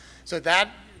of it. So that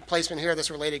placement here,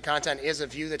 this related content, is a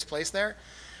view that's placed there.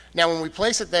 Now, when we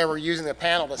place it there, we're using the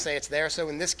panel to say it's there. So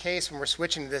in this case, when we're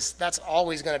switching this, that's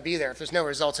always going to be there. If there's no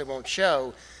results, it won't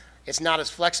show. It's not as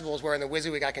flexible as where in the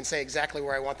WYSIWYG I can say exactly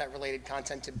where I want that related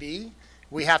content to be.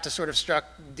 We have to sort of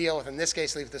deal with, in this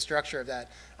case, leave the structure of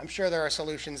that. I'm sure there are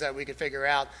solutions that we could figure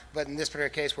out, but in this particular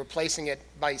case, we're placing it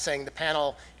by saying the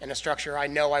panel and a structure I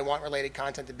know I want related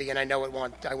content to be, and I know I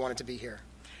want it to be here.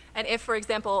 And if, for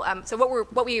example, so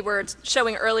what we were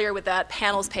showing earlier with that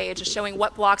panels page is showing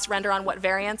what blocks render on what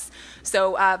variants.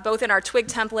 So both in our twig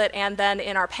template and then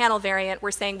in our panel variant,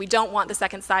 we're saying we don't want the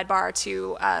second sidebar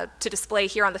to display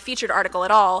here on the featured article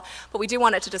at all, but we do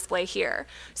want it to display here.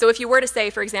 So if you were to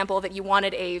say, for example, that you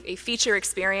wanted a feature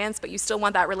experience, but you still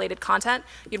want that related content,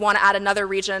 you'd want to add another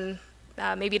region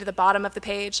maybe to the bottom of the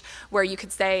page, where you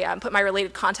could say, put my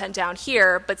related content down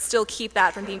here, but still keep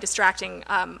that from being distracting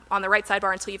on the right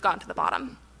sidebar until you've gotten to the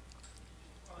bottom.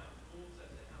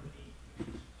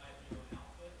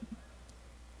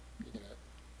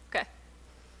 Okay.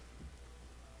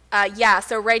 Yeah,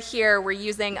 so right here we're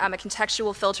using a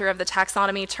contextual filter of the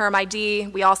taxonomy term ID.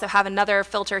 We also have another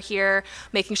filter here,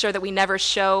 making sure that we never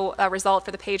show a result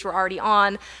for the page we're already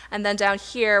on. And then down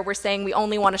here, we're saying we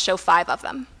only want to show 5 of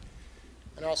them.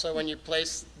 And also, when you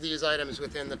place these items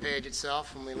within the page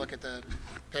itself, when we look at the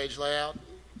page layout,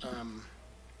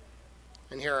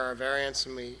 and here are our variants,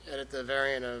 and we edit the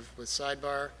variant with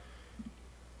sidebar,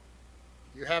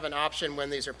 you have an option when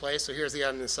these are placed. So here's the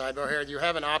item in the sidebar here. You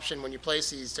have an option when you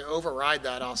place these to override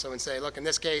that also and say, look, in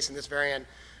this case, in this variant,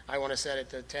 I want to set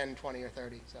it to 10, 20, or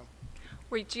 30. So.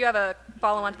 Do you have a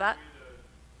follow-on to that?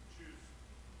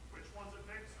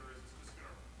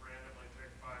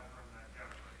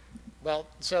 Well,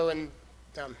 so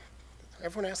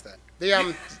everyone asked that.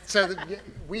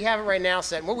 We have it right now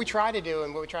set. And what we try to do,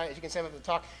 and what we try, as you can say with the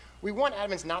talk, we want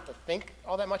admins not to think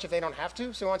all that much if they don't have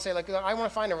to. So we want to say, like, I want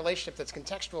to find a relationship that's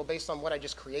contextual based on what I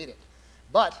just created.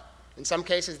 But in some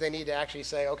cases, they need to actually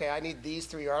say, okay, I need these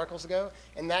 3 articles to go.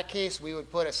 In that case, we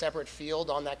would put a separate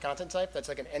field on that content type that's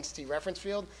like an entity reference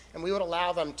field, and we would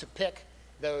allow them to pick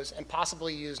those and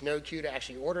possibly use NodeQ to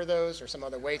actually order those or some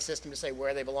other weight system to say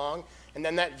where they belong. And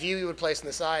then that view you would place on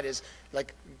the side is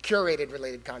like curated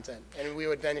related content. And we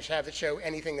would then have it show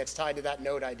anything that's tied to that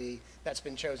node ID that's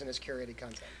been chosen as curated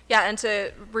content. Yeah, and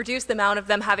to reduce the amount of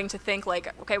them having to think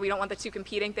like, okay, we don't want the two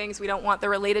competing things. We don't want the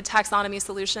related taxonomy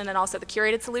solution and also the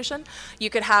curated solution. You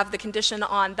could have the condition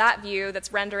on that view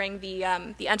that's rendering the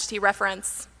entity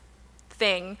reference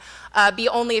thing be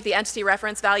only if the entity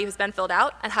reference value has been filled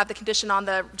out, and have the condition on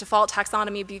the default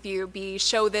taxonomy view be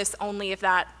show this only if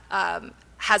that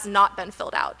has not been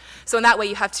filled out. So in that way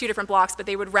you have two different blocks, but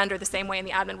they would render the same way and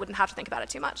the admin wouldn't have to think about it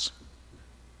too much.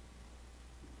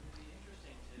 It'd be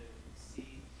interesting to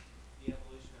see the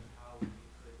evolution of how you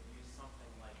could use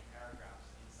something like paragraphs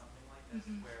in something like this,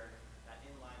 where that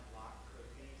inline block could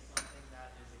be something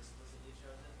that is explicitly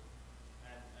chosen.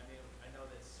 And I mean, I know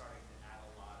that it's starting to add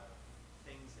a lot of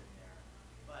things in there,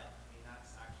 but I mean,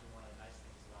 that's actually one of the nice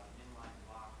things about an inline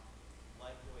block,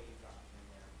 like the way you dropped it in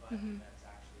there, but that's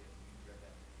actually a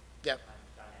view-driven Yep. kind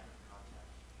of dynamic content.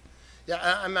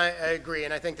 Yeah, I agree,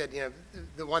 and I think that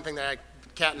the one thing that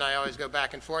Kat and I always go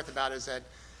back and forth about is that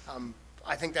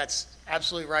I think that's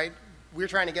absolutely right. We're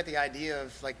trying to get the idea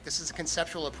of like this is a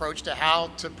conceptual approach to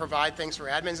how to provide things for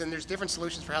admins, and there's different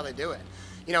solutions for how they do it.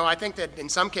 I think that in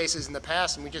some cases in the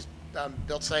past, and we just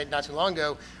built a site not too long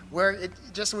ago, where it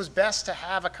just was best to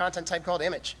have a content type called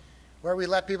image, where we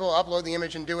let people upload the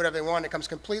image and do whatever they want. It comes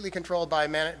completely controlled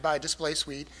by Display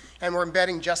Suite, and we're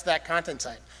embedding just that content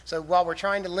type. So while we're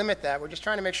trying to limit that, we're just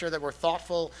trying to make sure that we're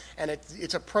thoughtful and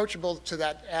it's approachable to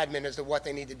that admin as to what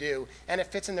they need to do, and it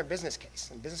fits in their business case.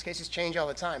 And business cases change all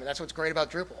the time, and that's what's great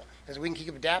about Drupal, is we can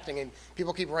keep adapting, and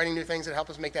people keep writing new things that help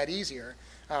us make that easier.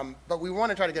 But we want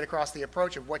to try to get across the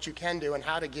approach of what you can do and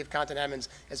how to give content admins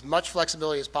as much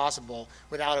flexibility as possible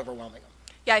without overwhelming them.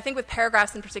 Yeah, I think with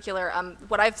paragraphs in particular,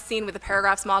 what I've seen with the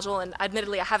paragraphs module, and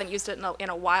admittedly I haven't used it in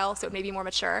a while, so it may be more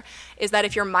mature, is that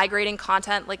if you're migrating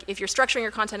content, like if you're structuring your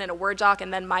content in a Word doc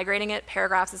and then migrating it,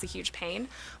 paragraphs is a huge pain.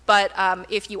 But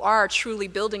if you are truly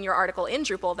building your article in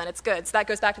Drupal, then it's good. So that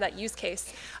goes back to that use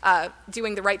case,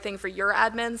 doing the right thing for your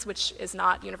admins, which is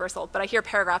not universal. But I hear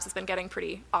paragraphs has been getting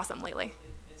pretty awesome lately.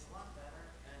 It's a lot better,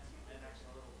 and actually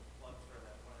a little plug for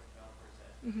that one of the developers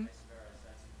at WYSIWYG has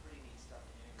done some pretty neat stuff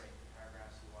to integrate the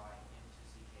paragraphs UI into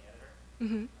CK Editor.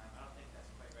 I don't think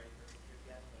that's quite ready for feature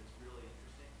yet, but it's really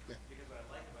interesting. Because what I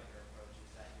like about your approach is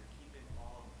that you're keeping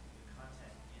all of the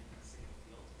content in a single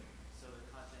field, so the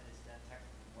content is then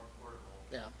technically more portable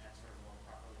and sort of more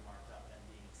properly marked up than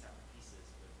being in separate pieces,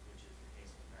 which is the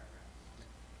case with paragraphs.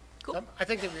 Cool. I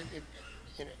think that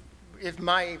if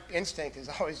my instinct is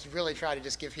always really try to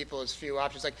just give people as few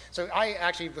options. Like, so I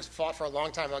actually was fought for a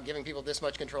long time about giving people this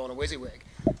much control in a WYSIWYG.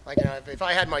 Like, if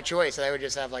I had my choice, I would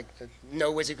just have like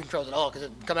no WYSIWYG controls at all because it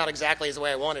would come out exactly as the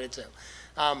way I wanted it to.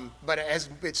 But as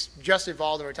it's just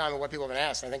evolved over time of what people have been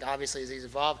asked, I think obviously as these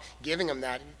evolve, giving them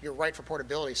that, you're right for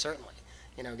portability certainly.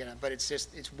 But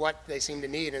it's what they seem to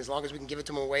need, and as long as we can give it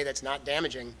to them in a way that's not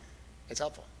damaging, it's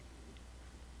helpful.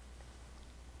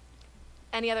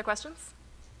 Any other questions?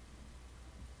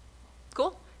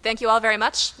 Cool. Thank you all very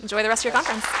much. Enjoy the rest of your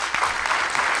conference.